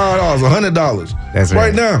 $5, $100. That's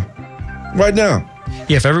right. Right now.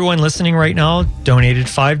 Yeah, if everyone listening right now donated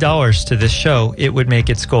 $5 to this show, it would make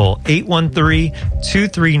its goal.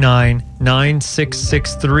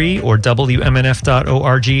 813-239-9663 or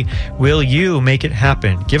WMNF.org. Will you make it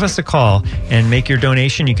happen? Give us a call and make your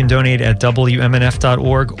donation. You can donate at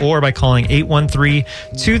WMNF.org or by calling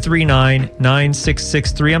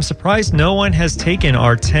 813-239-9663. I'm surprised no one has taken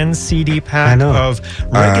our 10 CD pack of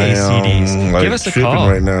reggae CDs. Give us a call.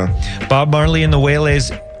 Right now. Bob Marley and the Wailers,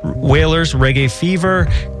 Reggae Fever,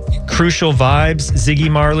 Crucial Vibes, Ziggy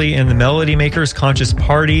Marley and the Melody Makers, Conscious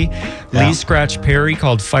Party, Lee Scratch Perry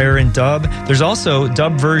called Fire and Dub. There's also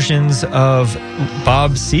dub versions of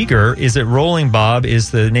Bob Seger. Is It Rolling Bob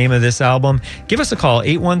is the name of this album. Give us a call,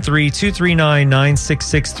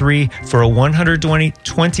 813-239-9663 for a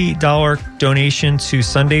 $120 donation to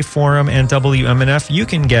Sunday Forum and WMNF. You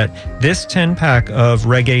can get this 10-pack of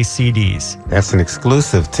reggae CDs. That's an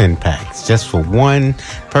exclusive 10-pack. It's just for one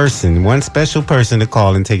person, one special person to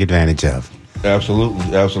call and take advantage of.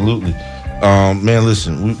 Absolutely. Man,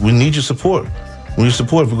 listen, we need your support. We need your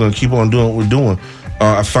support if we're going to keep on doing what we're doing.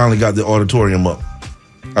 I finally got the auditorium up.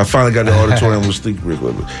 With Slick Rick.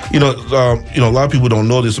 You know, a lot of people don't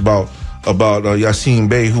know this about Yasin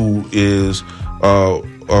Bey, who is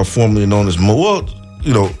formerly known as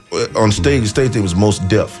on stage name was Most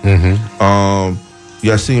Def.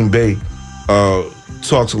 Yasin Bey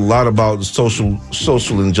talks a lot about the social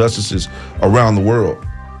injustices around the world.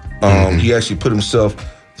 He actually put himself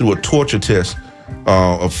through a torture test with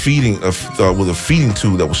a feeding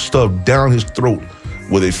tube that was stuffed down his throat,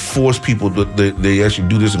 where they force people. They actually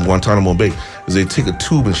do this in Guantanamo Bay, is they take a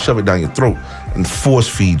tube and shove it down your throat and force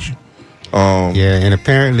feed you. And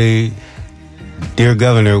apparently, dear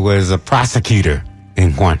governor was a prosecutor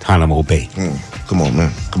in Guantanamo Bay. Come on,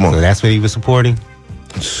 man. Come on. So that's what he was supporting?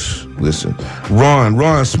 Listen.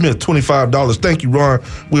 Ron Smith, $25. Thank you, Ron.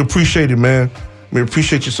 We appreciate it, man. We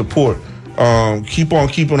appreciate your support. Keep on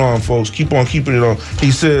keeping on, folks. Keep on keeping it on.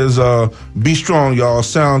 He says, be strong, y'all.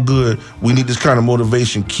 Sound good. We need this kind of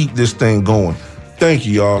motivation. Keep this thing going. Thank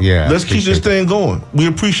you, y'all. Yeah, let's keep this thing going. We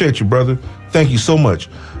appreciate you, brother. Thank you so much.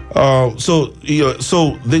 So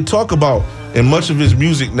they talk about, in much of his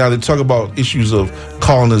music now, they talk about issues of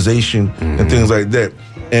colonization and things like that.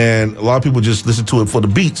 And a lot of people just listen to it for the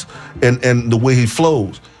beats and the way he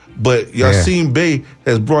flows. But Yasin Bey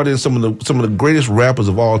has brought in some of the greatest rappers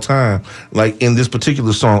of all time, like in this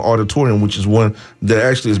particular song, Auditorium, which is one that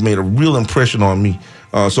actually has made a real impression on me.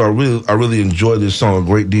 So I really enjoy this song a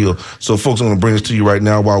great deal. So folks, I'm going to bring this to you right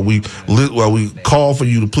now while we call for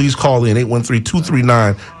you to please call in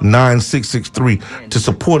 813-239-9663 to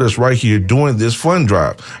support us right here during this fund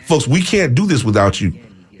drive. Folks, we can't do this without you.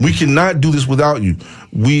 We cannot do this without you.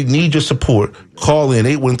 We need your support. Call in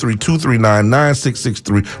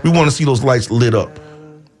 813-239-9663. We want to see those lights lit up.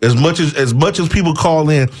 As much as people call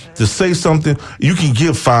in to say something, you can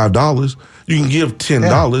give $5. You can give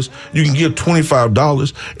 $10. You can give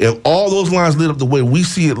 $25. If all those lines lit up the way we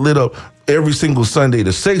see it lit up every single Sunday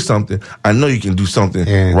to say something, I know you can do something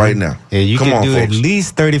right now. And you can do folks. At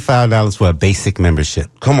least $35 for a basic membership.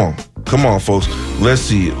 Come on, folks. Let's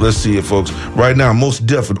see it, folks. Right now, Most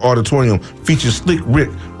Def at Auditorium features Slick Rick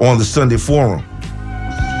on the Sunday Forum.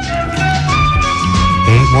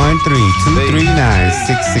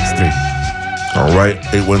 813-239-9663. All right,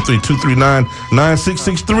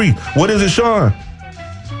 813-239-9663. What is it, Sean?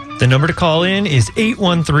 The number to call in is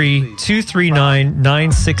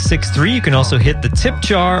 813-239-9663. You can also hit the tip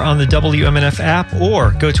jar on the WMNF app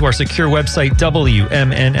or go to our secure website,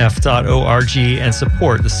 WMNF.org, and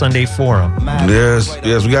support the Sunday Forum. Yes,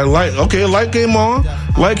 we got a light. Okay, a light came on.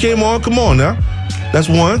 Light came on. Come on now. That's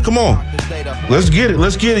one. Come on. Let's get it.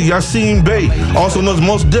 Yasin Bey, also known as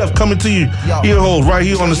Most Def, coming to you ear holes right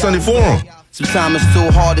here on the Sunday Forum. Sometimes it's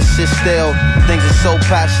too hard to sit still. Things are so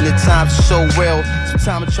passionate, times are so real.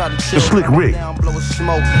 Sometimes I try to chill. The Slick Rick. Down, blow a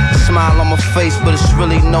smoke. A smile on my face, but it's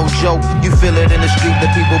really no joke. You feel it in the street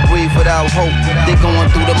that people breathe without hope. They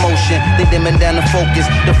going through the motion, they dimming down the focus.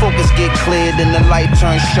 The focus get cleared and the light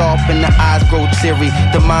turns sharp and the eyes grow teary.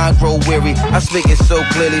 The mind grow weary. I speak it so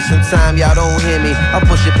clearly, sometimes y'all don't hear me. I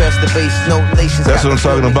push it past the base, no nations. That's what I'm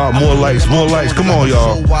talking about. More lights. Come on,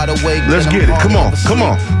 y'all. Let's get it. Come on. Come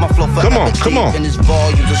on. In this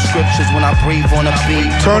volumes of scriptures when I breathe on a beat.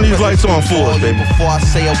 Turn these lights on for us, baby. Before I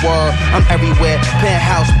say a word, I'm everywhere.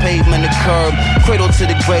 Penthouse, pavement, the curb. Cradle to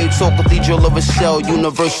the grave, so cathedral of a cell.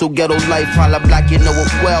 Universal ghetto life, holla black, you know it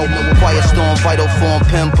well. Quiet storm, vital form,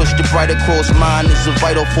 pen push the bright across. Mind is a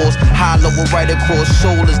vital force, hollow right across.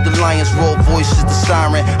 Soul is the lion's roar, voice is the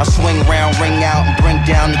siren. I swing round, ring out, and bring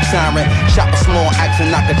down the tyrant. Chop a small axe and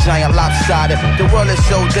knock a giant lopsided. The world is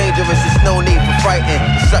so dangerous, there's no need for frightened.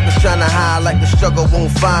 Suckers trying to hide like the struggle won't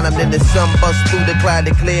find them. Then the sun busts through the cloud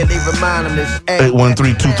to clearly remind them this.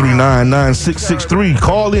 813-239-9663.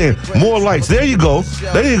 Call in. More lights. There you go.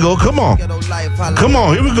 Come on.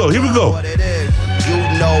 Here we go. You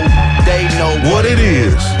know, they know what it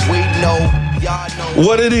is. We know, y'all know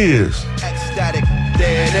what it is. Ecstatic.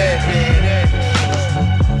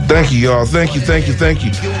 Thank you, y'all. Thank you.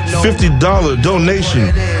 $50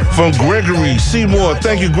 donation from Gregory Seymour.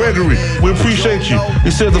 Thank you, Gregory. We appreciate you.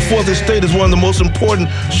 He said the Fourth Estate is one of the most important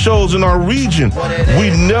shows in our region. We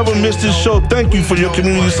never miss this show. Thank you for your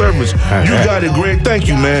community service. You got it, Greg. Thank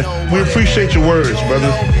you, man. We appreciate your words,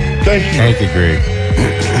 brother. Thank you. Thank you, Greg.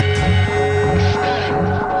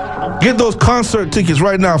 Get those concert tickets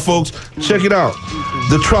right now, folks. Check it out.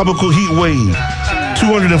 The Tropical Heat Wave.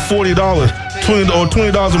 $240.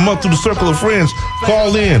 $20 a month through the Circle of Friends.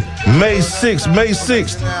 Call in May 6th.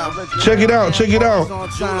 Check it out.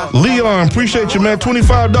 Leon, appreciate you, man.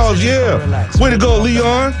 $25. Yeah. Way to go,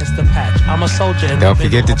 Leon. Don't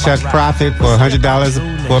forget to Chuck Profit for $100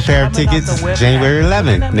 for a pair of tickets January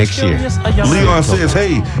 11th next year. Leon says,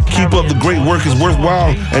 hey, keep up the great work. Is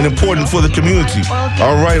worthwhile and important for the community.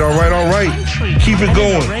 All right. Keep it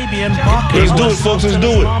going. Let's do it, folks. Let's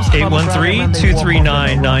do it.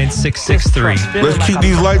 813-239-9663. Let's keep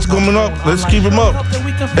these lights coming up. Let's keep them up.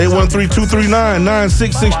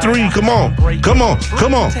 813-239-9663. Come on.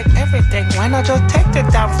 Take everything. Why not just take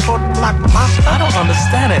it down for like monster? I don't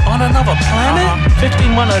understand it. On another planet?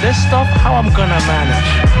 51 of this stuff? How I'm gonna manage?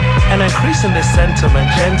 And increasing this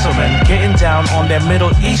sentiment, gentlemen, getting down on their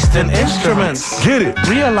Middle Eastern instruments. Get it.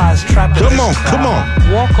 Realize trapped in Come on.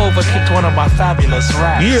 Walk over, kicked one of my fabulous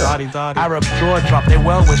raps. Yeah. Arab jaw drop, they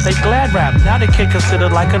well wish, they glad rap. Now they kid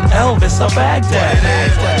considered like an Elvis of Baghdad.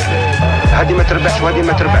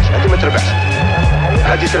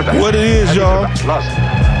 What it is, y'all.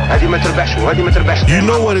 You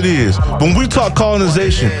know what it is. When we talk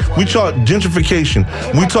colonization, we talk gentrification,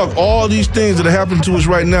 we talk all these things that are happening to us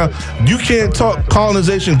right now. You can't talk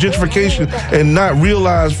colonization, gentrification, and not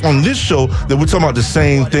realize on this show that we're talking about the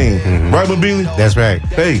same thing. Mm-hmm. Right, Mabili? That's right.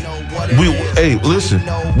 Hey, listen,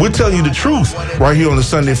 we're telling you the truth right here on the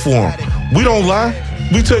Sunday Forum. We don't lie.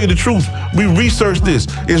 We tell you the truth. We research this.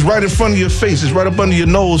 It's right in front of your face. It's right up under your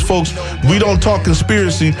nose, folks. We don't talk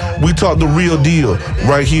conspiracy. We talk the real deal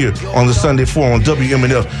right here on the Sunday Forum on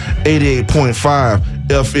WMNF 88.5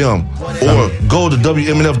 FM. Or go to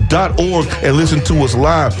WMNF.org and listen to us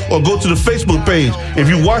live. Or go to the Facebook page. If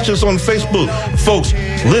you watch us on Facebook, folks,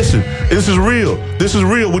 listen. This is real.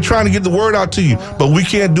 We're trying to get the word out to you. But we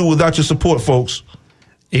can't do it without your support, folks.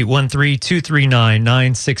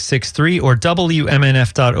 813-239-9663 or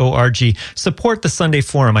WMNF.org. Support the Sunday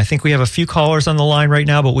Forum. I think we have a few callers on the line right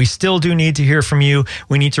now, but we still do need to hear from you.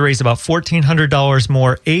 We need to raise about $1,400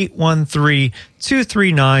 more.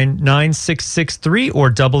 813-239-9663 or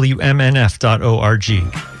WMNF.org.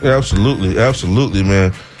 Absolutely,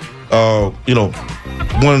 man. One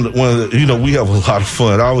of the, we have a lot of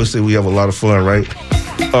fun. I always say we have a lot of fun, right?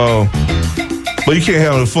 But you can't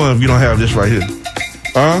have the fun if you don't have this right here.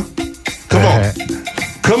 Come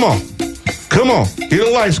on. Here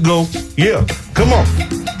the lights go. Yeah, come on.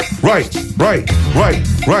 Right.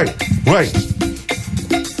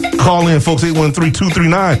 Call in, folks,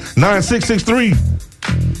 813-239-9663.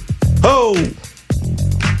 Oh.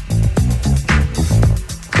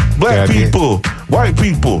 Black people, white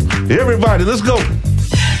people, everybody, let's go.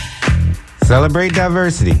 Celebrate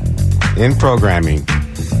diversity in programming.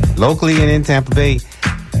 Locally and in Tampa Bay,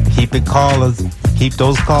 keep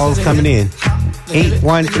those calls coming in.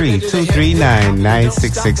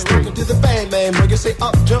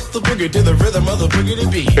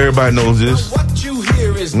 813-239-9663. Everybody knows this.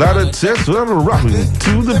 Not a test, whatever, rocking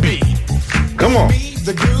to the beat. Come on.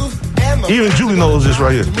 Even Julie knows this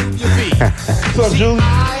right here. What's up, Julie?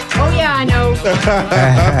 Oh, yeah, I know.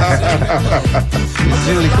 It's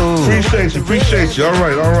really cool. Appreciate you. All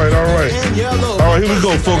right. All right, here we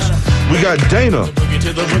go, folks. We got Dana.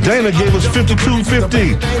 Dana gave us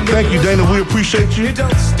 $52.50. Thank you, Dana. We appreciate you.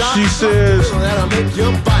 She says,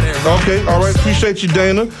 okay, all right. Appreciate you,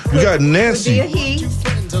 Dana. We got Nancy.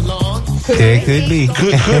 It could be.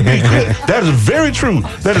 Could be. That is very true.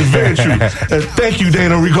 Thank you,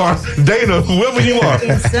 Dana. Dana, whoever you are.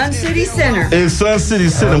 In Sun City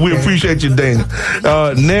Center. We appreciate you, Dana.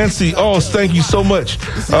 Nancy, thank you so much.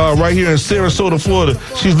 Right here in Sarasota, Florida.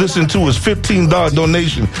 She's listening to us. $15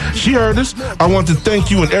 donation. She heard us. I want to thank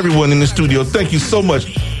you and everyone in the studio. Thank you so much.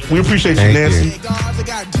 We appreciate you, Nancy.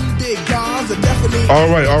 All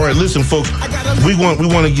right. Listen, folks. We want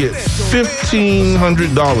to get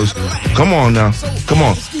 $1,500. Come on now. Come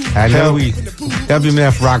on. I know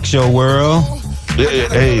WMNF Rock Show World.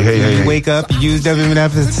 Hey. You wake up, you use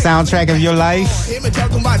WMNF as the soundtrack of your life.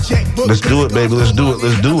 Let's do it, baby. Let's do it.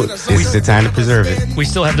 It's the time to preserve it. We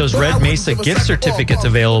still have those Red Mesa gift certificates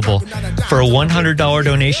available. For a $100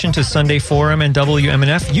 donation to Sunday Forum and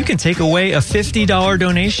WMNF, you can take away a $50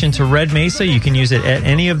 donation to Red Mesa. You can use it at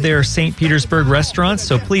any of their St. Petersburg restaurants.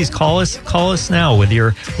 So please call us now with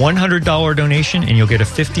your $100 donation, and you'll get a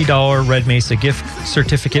 $50 Red Mesa gift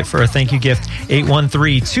certificate for a thank you gift.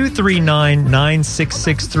 813-239-9663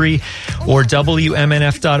 or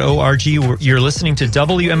WMNF.org. You're listening to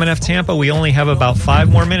WMNF Tampa. We only have about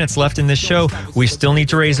 5 more minutes left in this show. We still need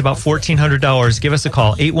to raise about $1,400. Give us a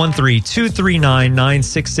call,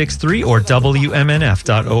 813-239-9663 or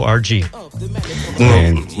WMNF.org.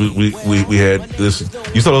 And we had this.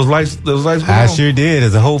 You saw those lights? I sure did.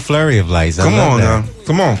 There's a whole flurry of lights. Come on now.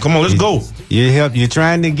 Come on. Let's go. You're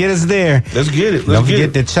trying to get us there. Let's get it. Don't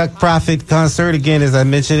forget the Chuck Prophet concert again. As I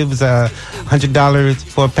mentioned, it was $100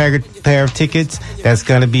 for a pair of tickets. That's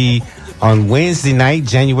going to be on Wednesday night,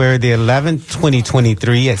 January the 11th,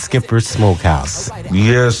 2023 at Skipper's Smokehouse.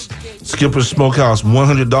 Yes, Skipper's Smokehouse,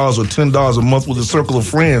 $100 or $10 a month with a circle of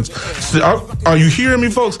friends. Are you hearing me,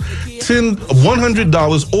 folks?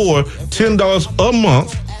 $100 or $10 a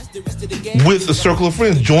month with a circle of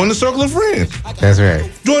friends. Join the circle of friends. That's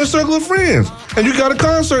right. Join the circle of friends. And you got a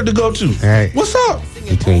concert to go to. All right. What's up?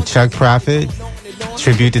 Between Chuck Prophet,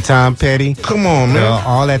 tribute to Tom Petty. Come on, man.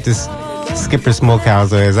 All at this Skipper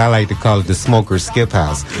Smokehouse, or as I like to call it, the Smoker Skip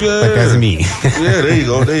House. Yeah. But that's me. Yeah, there you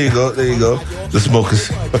go. The Smokers.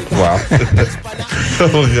 Wow. Oh,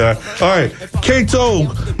 my God. All right. Kato,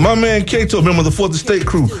 my man Kato, member of the Fourth Estate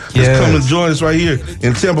crew, has come and join us right here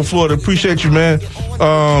in Tampa, Florida. Appreciate you, man.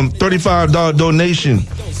 $35 donation.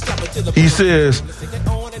 He says,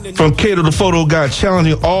 from Cato the Photo Guy,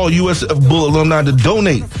 challenging all USF Bull alumni to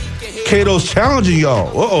donate. Cato's challenging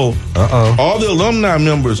y'all. All the alumni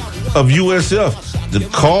members of USF to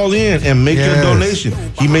call in and make your donation.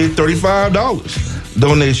 He made $35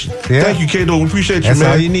 donation. Yeah. Thank you, Cato. We appreciate you, man.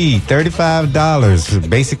 That's all you need. $35 for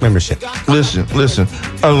basic membership. Listen.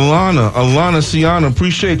 Alana Siana,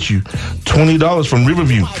 appreciate you. $20 from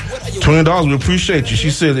Riverview. $20. We appreciate you. She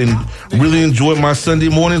said, and really enjoyed my Sunday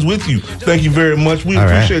mornings with you. Thank you very much. We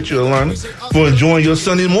appreciate you, Alana, for enjoying your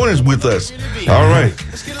Sunday mornings with us. All right.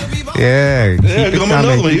 Yeah. Come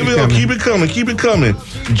another one. Here we go. Keep it coming.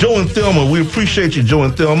 Joe and Thelma, we appreciate you, Joe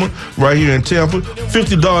and Thelma, right here in Tampa.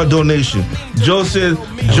 $50 donation. Joe said,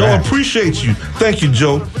 Joe appreciates you. Thank you,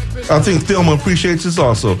 Joe. I think Thelma appreciates us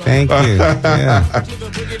also. Thank you. Yeah.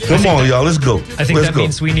 Come on, y'all. Let's go. I think that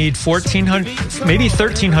means we need $1,400, maybe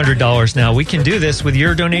 $1,300 now. We can do this with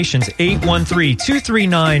your donations.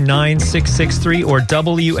 813-239-9663 or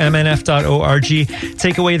WMNF.org.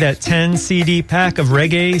 Take away that 10 CD pack of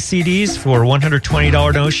reggae CDs for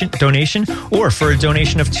 $120 donation, or for a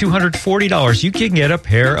donation of $240, you can get a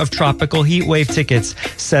pair of Tropical Heatwave tickets.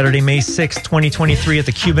 Saturday, May 6, 2023 at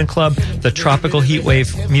the Cuban Club. The Tropical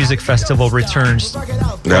Heatwave Music Festival returns.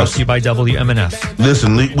 Brought to you by WMNF.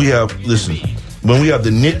 Listen, when we have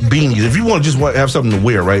the knit beanies, if you want to just have something to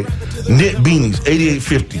wear, right? Knit beanies,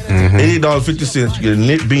 $88.50. $88.50, you get a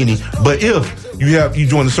knit beanie. But if you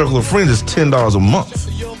join the circle of friends, it's $10 a month.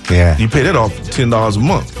 Yeah. You pay that off $10 a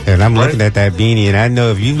month. And I'm looking at that beanie, and I know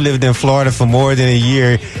if you've lived in Florida for more than a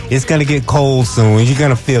year, it's going to get cold soon. You're going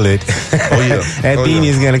to feel it. Oh, yeah. That beanie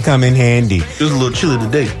is going to come in handy. It's a little chilly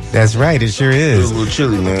today. That's right. It sure is. It's a little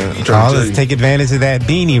chilly, man. Let's take advantage of that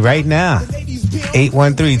beanie right now.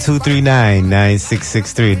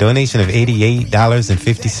 813-239-9663. Donation of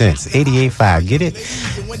 $88.50. $88.5. Get it?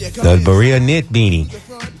 The Berea Knit beanie.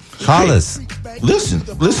 Call us. Listen.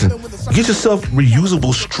 Get yourself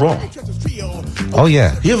reusable straw. Oh,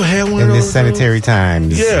 yeah. You ever had one in of those? this sanitary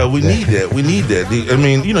times. Yeah, we need that. We need that. I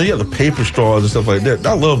mean, you have the paper straws and stuff like that.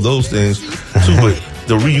 I love those things, too, but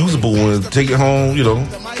the reusable one, take it home,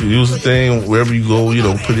 use the thing wherever you go,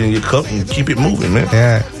 put it in your cup and keep it moving, man.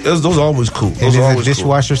 Yeah. Those are always cool. Those are always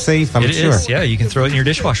dishwasher safe, I'm sure. It is, yeah. You can throw it in your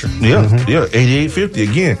dishwasher. Yeah, $88.50.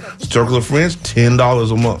 Again, Circle of Friends,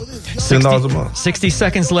 $10 a month. $10 a month. 60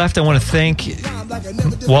 seconds left. I want to thank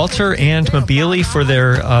Walter and Mabili for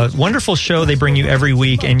their wonderful show they bring you every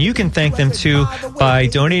week. And you can thank them, too, by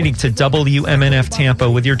donating to WMNF Tampa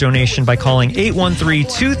with your donation by calling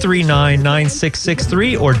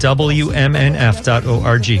 813-239-9663 or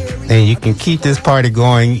WMNF.org. And you can keep this party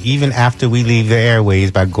going even after we leave the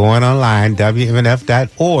airways by going online,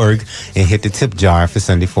 WMNF.org, and hit the tip jar for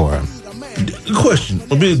Sunday Forum. Question.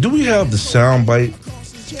 Do we have the sound bite?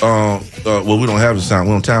 Well, we don't have the sound.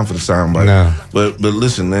 We don't have time for the sound bite. No. But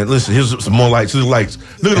listen, man. Listen, here's some more lights. Here's the lights.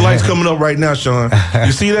 Look at the lights coming up right now, Sean.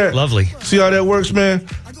 You see that? Lovely. See how that works, man?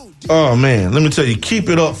 Oh, man. Let me tell you. Keep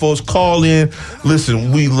it up, folks. Call in.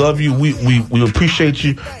 Listen, we love you. We appreciate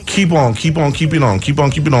you. Keep on. Keep it on. Keep it on.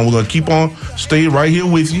 We're going to keep on. Stay right here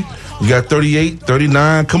with you. We got 38,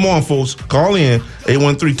 39. Come on, folks. Call in.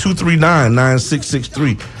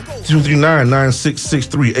 813-239-9663.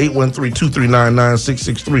 239-9663,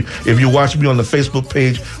 813-239-9663. If you're watching me on the Facebook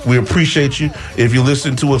page, we appreciate you. If you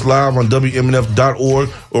listen to us live on WMNF.org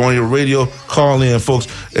or on your radio, call in, folks.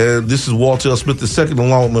 This is Walter L. Smith II,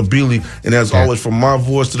 along with Mabili. And as always, from my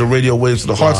voice to the radio waves to the hearts